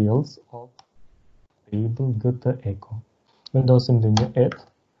corresponding fields of table gt echo. Vendosim dhe një et,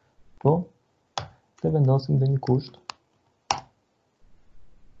 po, dhe vendosim dhe një kusht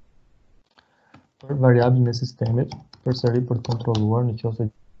për variablin e sistemit, përsëri për të kontrolluar në qoftë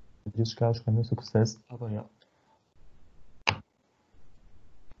se gjithçka shkon me sukses apo jo.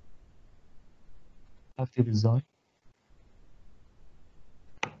 Aktivizoj.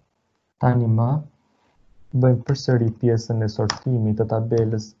 Tani më bëjmë përsëri pjesën e sortimit të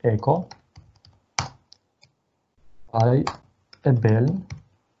tabelës echo. Ai e bel,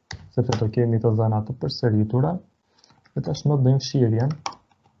 sepse të kemi të dhëna të përsëritura, dhe tashmë bëjmë fshirjen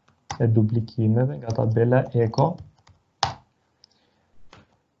e duplikimeve nga tabela echo,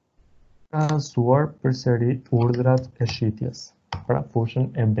 krahasuar përsëri urdhrat e shitjes, pra fushën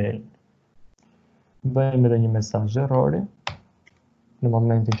e bel. Bëjmë edhe një mesazh errori. Në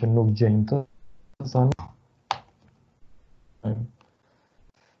momentin që nuk gjejmë të dhëna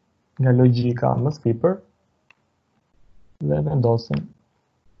nga logjika më sipër dhe vendosim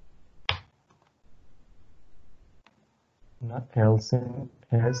në else-in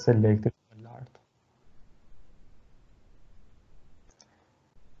e selektit të lartë.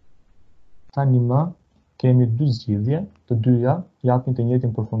 Tani më kemi dy zgjidhje, të dyja japin të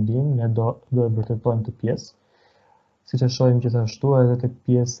njëjtin përfundim, ne do e vërtetojmë të pjesë. Siç e shohim gjithashtu edhe tek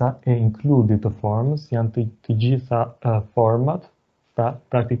pjesa e include të formës, janë të gjitha format, pra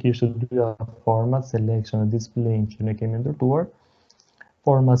praktikisht të dyja format, selection dhe display që ne kemi ndërtuar,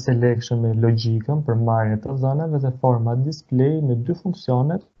 forma selection me logjikën për marrje të dhënave dhe forma display me dy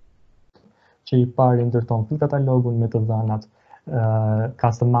funksionet, që i pari ndërton katalogun me të dhënat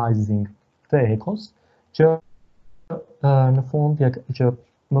customizing të echo's, që në fund që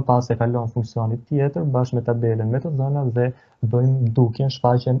më pas e kalon funksionit tjetër bashkë me tabelën me të dhëna dhe bëjmë dukjen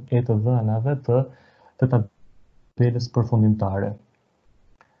shfaqjen e të dhënave të tabelës përfundimtare.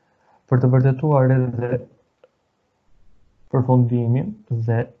 Për të vërtetuar edhe përfundimin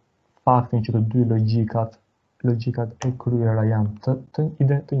dhe faktin që të dy logjikat e kryera janë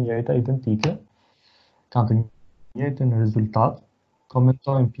të njëjta, identike, kanë të njëjtin rezultat,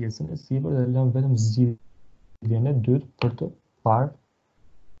 komentojmë pjesën e sipër dhe lëmë vetëm zgjidhjen e dytë për të parë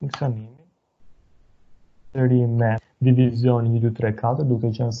funksionimin. Seri me divizioni 1, 2, 3, 4,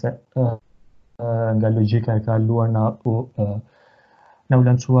 duke qenë se nga logjika e kaluar na u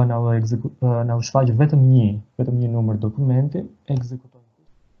lançua, na u shfaq vetëm një numër dokumenti, ekzekutojmë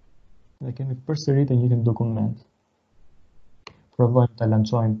dhe kemi përsëri të njëjtin dokument. Provojmë të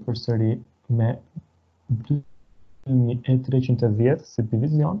lançojmë përsëri me 2310 si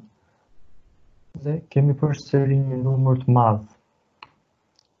divizion dhe kemi përsëri një numër të madh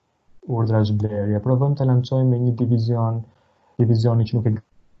urdhra zhblerje. Provojmë të lançojmë me një divizioni që nuk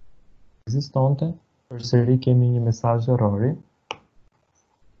ekzistonte, përsëri kemi një mesazh errori.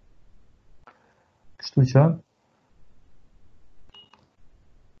 Kështu që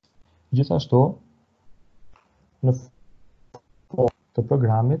gjithashtu në fund të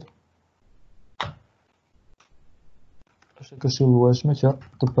programit është e këshillueshme që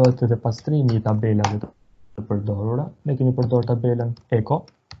të bëhet edhe pastrimi i tabelave të përdorura. Ne kemi përdorur tabelën ECO,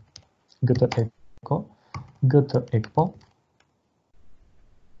 GT ECO, GT ECPO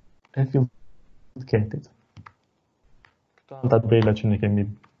e fillit ketit. Këto janë tabelat që ne kemi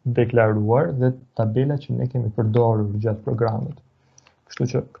deklaruar dhe tabelat që ne kemi përdorur gjatë programit. Kështu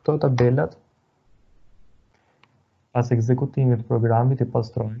që këto tabelat pas ekzekutimit të programit i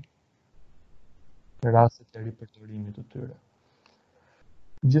pastrojnë në rastet e ripërdorimit të tyre.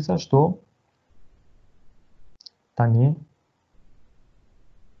 Gjithashtu, tani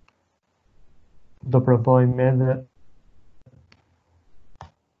do provojmë edhe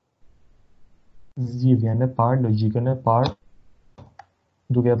zgjidhjen e parë, logjikën e parë,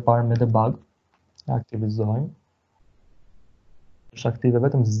 duke e parë me debug, e aktivizojmë. Është aktive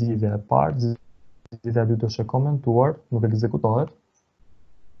vetëm zgjidhja e parë, zgjidhja e dytë është e komentuar, nuk ekzekutohet.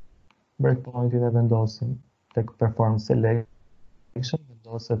 Breakpointin e vendosim tek perform selection,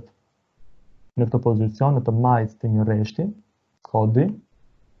 vendoset në këtë pozicion, në të majt të një rreshti, kodi,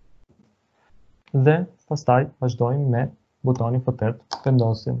 dhe pastaj vazhdojmë me butonin F8,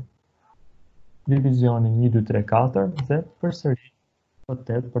 vendosim divizionin 1, 2, 3, 4 dhe përsëri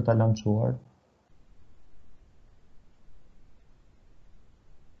F8 për ta lançuar.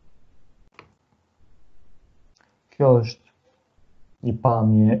 Kjo është një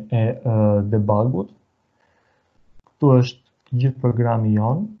pamje e debugut. Këtu është gjithë programi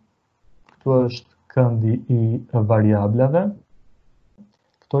jon. Këtu është këndi i variablave.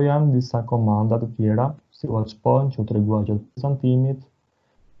 Këto janë disa komanda të tjera, si watchpoint që u tregua gjatë prezantimit.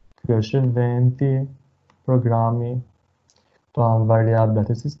 Ky është eventi, programi. Këto janë variablat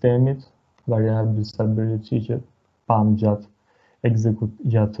e sistemit, variabli stability që pam gjatë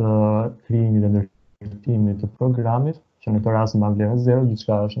krijimit dhe ndërtimit të programit, që në këtë rast ma vlerën 0,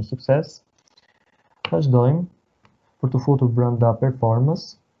 gjithçka është në sukses. Vazhdojmë për të futur brenda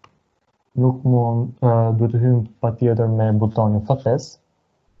performance. Nuk duhet të hyjmë patjetër me butonin F5.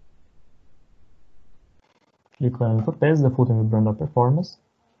 Klikojmë F5 dhe futemi brenda performance.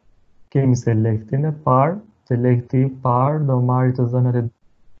 Kemi selektin e parë. Selekti i parë do marrë të dhënat e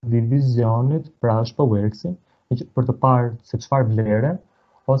divizionit, pra është PowerX-i, për të parë se çfarë vlere,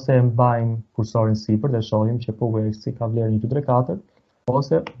 ose e mbajmë kursorin sipër dhe shohim që PowerX-i ka vlerë 1, 2, 3, 4,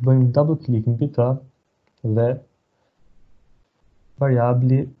 ose bëjmë double click mbi të dhe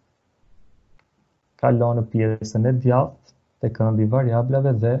variabli kalon në pjesën e djathtë të këndi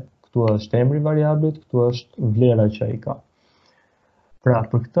variablave dhe këtu është emri i variablit, këtu është vlera që ai ka. Pra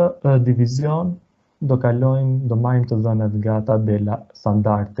për këtë divizion do marrim të dhënat nga tabela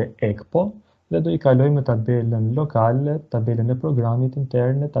standarde ECPO dhe do i kalojmë në tabelën lokale, tabelën e programit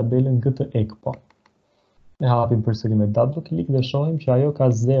interne, tabelën GT ECPO. Ne hapim përsëri me double click dhe shohim që ajo ka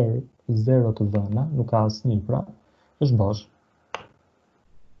 0 të dhëna, nuk ka asnjë, pra është bosh.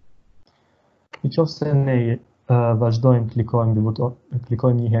 Nëse ne vazhdojmë klikojmë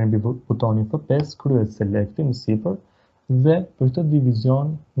një herë mbi butonin F5, kryhet selekti më sipër dhe për këtë divizion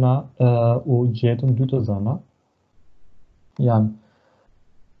na u gjetën 2 të dhëna.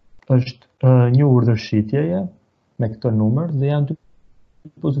 Është një urdhër shitjeje me këtë numër dhe janë 2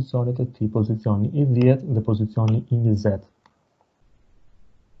 pozicionet e tij, pozicioni i 10 dhe pozicioni i 20.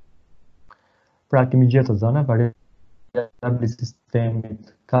 Pra kemi gjetë të dhëna, variabli sistemit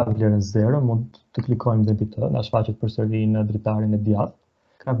ka vlerën 0, mund të klikojmë dhe mbi të, na shfaqet përsëri në dritarin e djathtë,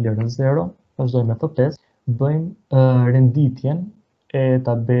 ka vlerën 0, vazhdojmë me F5, bëjmë renditjen e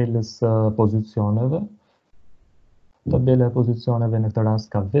tabelës pozicioneve. Tabela e pozicioneve në këtë rast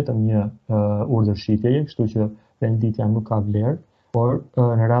ka vetëm një urdhër shitjeje, kështu që renditja nuk ka vlerë, por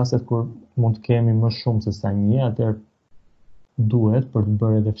në rastet kur mund të kemi më shumë se sa një, atëherë duhet për të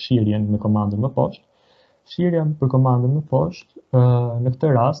bërë edhe fshirjen me komandën më poshtë. Fshirja për komandën më poshtë, në këtë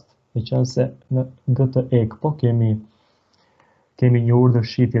rast, meqense në GT ECPO kemi një urdhër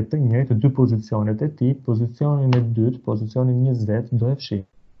shitje të njëjtë, 2 pozicionet e tij, pozicionin e dytë, pozicionin 20 do e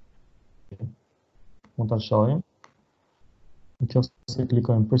fshijmë. Mund ta shohim. Nëse se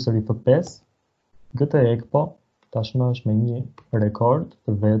klikojmë përsëri F5, këtë ekpo tashmë është me një rekord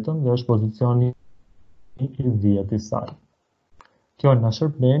të vetëm dhe është pozicioni i 10 i saj. Kjo na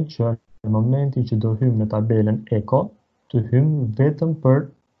shërben që në momentin që do hymë në tabelën eko, të hymë vetëm për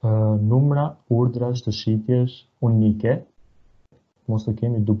numra urdhrash të shitjes unike, mos të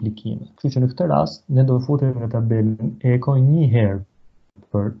kemi duplikime. Kështu që në këtë rast, ne do futemi në tabelën eko një herë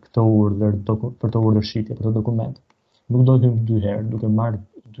për këtë urdhër shitje, për këtë dokument. Nuk do hymë 2 herë, duke marrë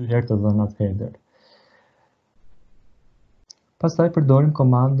 2 herë të dhënat header. Pastaj përdorim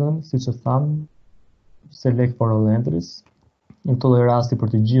komandën, siç e tham, select for all entries. Në këtë lloj rasti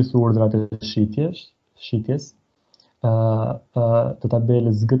për të gjithë urdhrat e shitjes të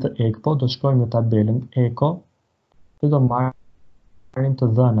tabelës gtë ekpo, do shkojmë në tabelën eko dhe do marrim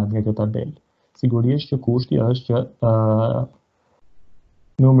të dhënat nga kjo tabelë. Sigurisht që kushti është që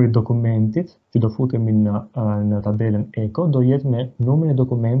numri i dokumentit që do futemi në tabelën eko do jetë me numrin e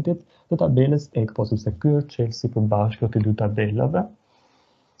dokumentit të tabelës eko, sepse ky është çelësi i përbashkët të dy tabelave.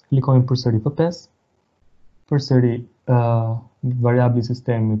 Klikojmë përsëri F5. Përsëri variabli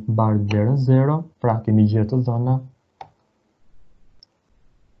sistemit mbaret vlerën 0, pra kemi gjetë të dhëna.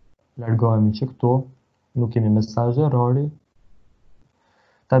 Largohemi që këtu, nuk kemi mesazh errori.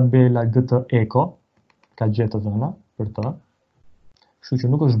 Tabela gtë eko ka gjetë të dhëna për të. Kështu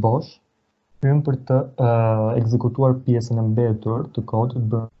që nuk është bosh, hymë për të ekzekutuar pjesën e mbetur të kodit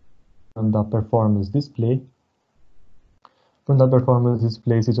brenda performance display. Brenda performance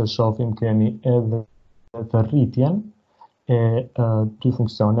display, siç e shohim, kemi edhe të rritjen e dy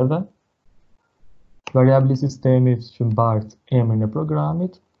funksioneve. Variabli sistemit që mbart emrin e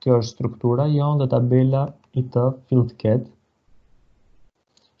programit, kjo është struktura jonë dhe tabela i të field kete,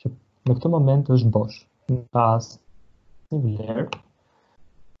 që në këtë moment është bosh. Ka asnjë vlerë.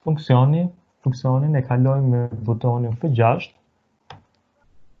 Funksionin e kalojmë me butonin F6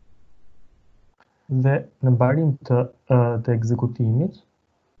 dhe në mbarim të ekzekutimit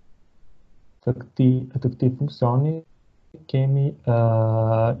të këtij funksioni kemi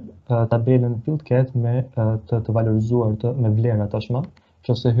tabelën field kete me të valorizuar me vlera tashmë.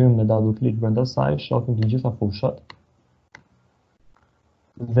 Nëse hymë në double click brenda saj, shohim të gjitha fushat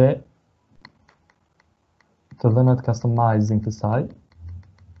dhe të dhënat customizing të saj,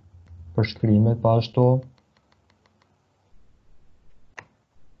 përshkrimet pa ashtu.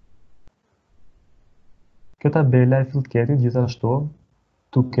 Kjo tabela e field kete gjithashtu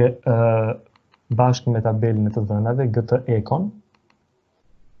duke bashkë me tabelën e të dhënave gtë ekon,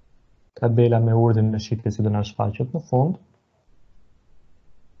 tabela me urdhrin e shitjes që do na shfaqet në fund.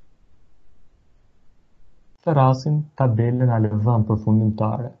 Të rasin tabelën ALV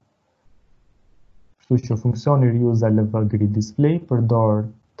përfundimtare. Kështu që funksioni reuse ALV grid display përdor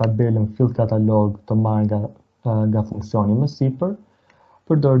tabelën field catalog të marrë nga funksioni më sipër,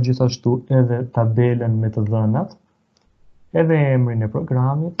 përdor gjithashtu edhe tabelën me të dhënat, edhe emrin e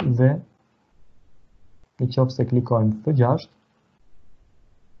programit dhe nëse klikojmë F6,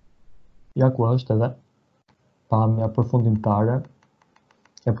 ja ku është edhe pamja përfundimtare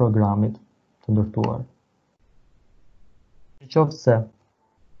e programit të ndërtuar. Nëse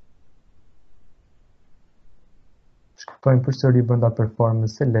shkojmë përsëri brenda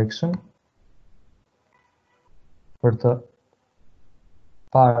performance selection për të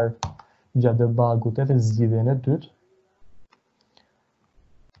parë gjatë debugut edhe zgjidhjen e dytë.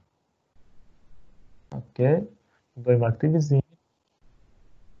 Okej, bëjmë aktivizim.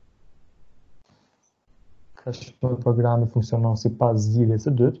 Tashmë programi funksionon sipas zgjidhjes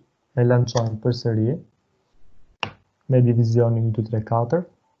së dytë. E lançojmë përsëri me divizionin 1, 2, 3, 4.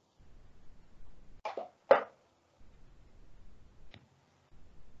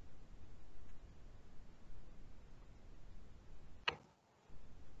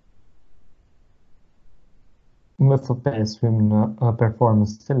 Me F5 hymë në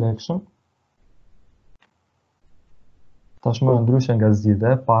performance selection. Tashmë ndryshe nga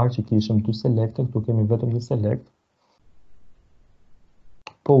zgjidhja e parë që kishim 2 selecte, këtu kemi vetëm një select.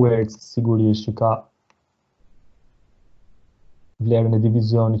 Weights sigurisht që ka vlerën e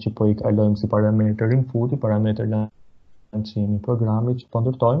divizionit që po i kalojmë si parametër inputi, parametër launchimi i programit që po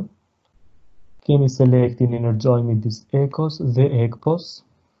ndërtojmë. Kemi selectin energjoj midis ekos dhe ekpos.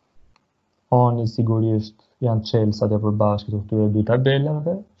 Oni sigurisht janë çelësat e përbashkët të këtyre dy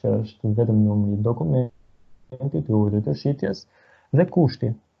tabelave, që është vetëm numri i dokumentit, i urdhrit të shitjes, dhe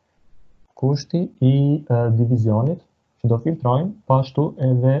kushti i divizionit që do filtrojmë, pashtu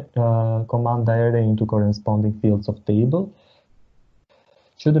edhe komanda array into corresponding fields of table,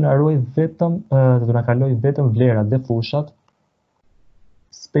 që do na ruaj vetëm, do na kaloj vetëm vlerat dhe fushat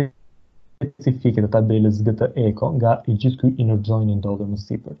specifike të tabelës GT Eco nga i gjithë ky inner join i ndodhur më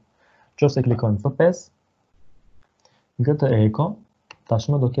sipër. Nëse klikojmë F5, GT Eco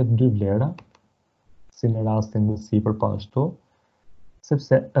tashmë do ketë dy vlera, si në rastin më sipër po ashtu,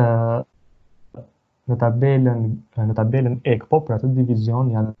 sepse në tabelën ECPO për atë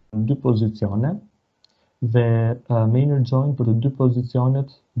divizion janë dy pozicione dhe me inner join për të dy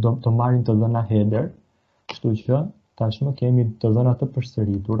pozicionet do të marrin të dhëna header, kështu që tashmë kemi të dhëna të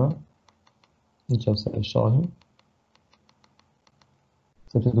përsëritura, nëse e shohim,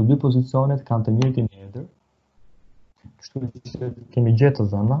 sepse të dy pozicionet kanë të njëjtin header, kështu që kemi gjetë të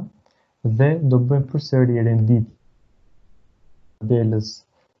dhëna dhe do bëjmë përsëri renditje tabelës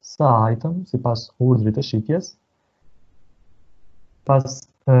sa item sipas urdhrit të shitjes. Pas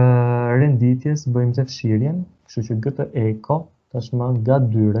renditjes bëjmë të fshirjen, kështu që GT Eco tashmë nga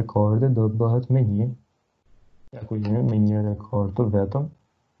dy rekorde do bëhet me një. Ja ku jemi me një rekord të vetëm,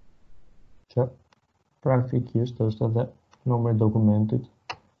 që praktikisht është edhe numri i dokumentit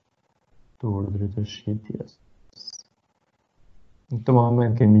të urdhrit të shitjes. Në këtë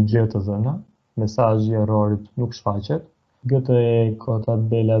moment kemi gjetë të dhëna, mesazhi i errorit nuk shfaqet. GT Eco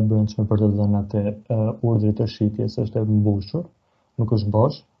tabela e brendshme për të dhënat e urdhrit të shitjes është e mbushur, nuk është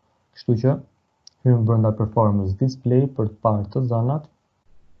bosh, kështu që hymë brenda performance display për të parë të dhënat,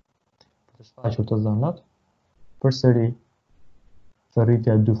 për të shfaqur të dhënat. Përsëri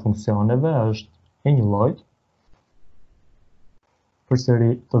thërritja e dy funksioneve është e një llojit.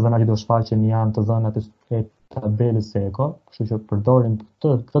 Përsëri të dhënat që do shfaqen janë të dhënat e tabelës Eco, kështu që përdorim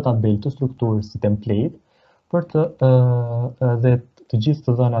këtë tabelë të strukturës si template për të dhe të gjithë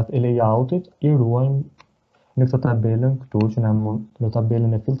të dhënat e layoutit i ruajmë në këtë tabelën këtu që në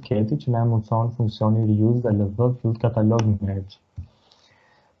tabelën e field ketit që na mundson funksioni reuse ALV field catalog merge.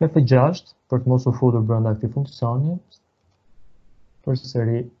 Me F6 për të mos u futur brenda këtij funksioni,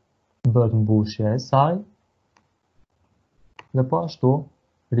 përsëri bëhet mbushja e saj dhe po ashtu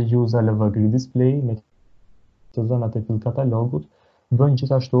reuse ALV grid display me të dhënat e field katalogut bën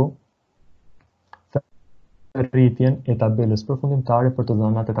gjithashtu rritjen e tabelës përfundimtare për të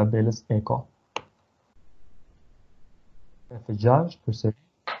dhënat e tabelës Eco. F6 përsëri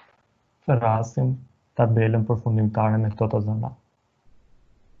thrasim tabelën përfundimtare me këto të dhëna.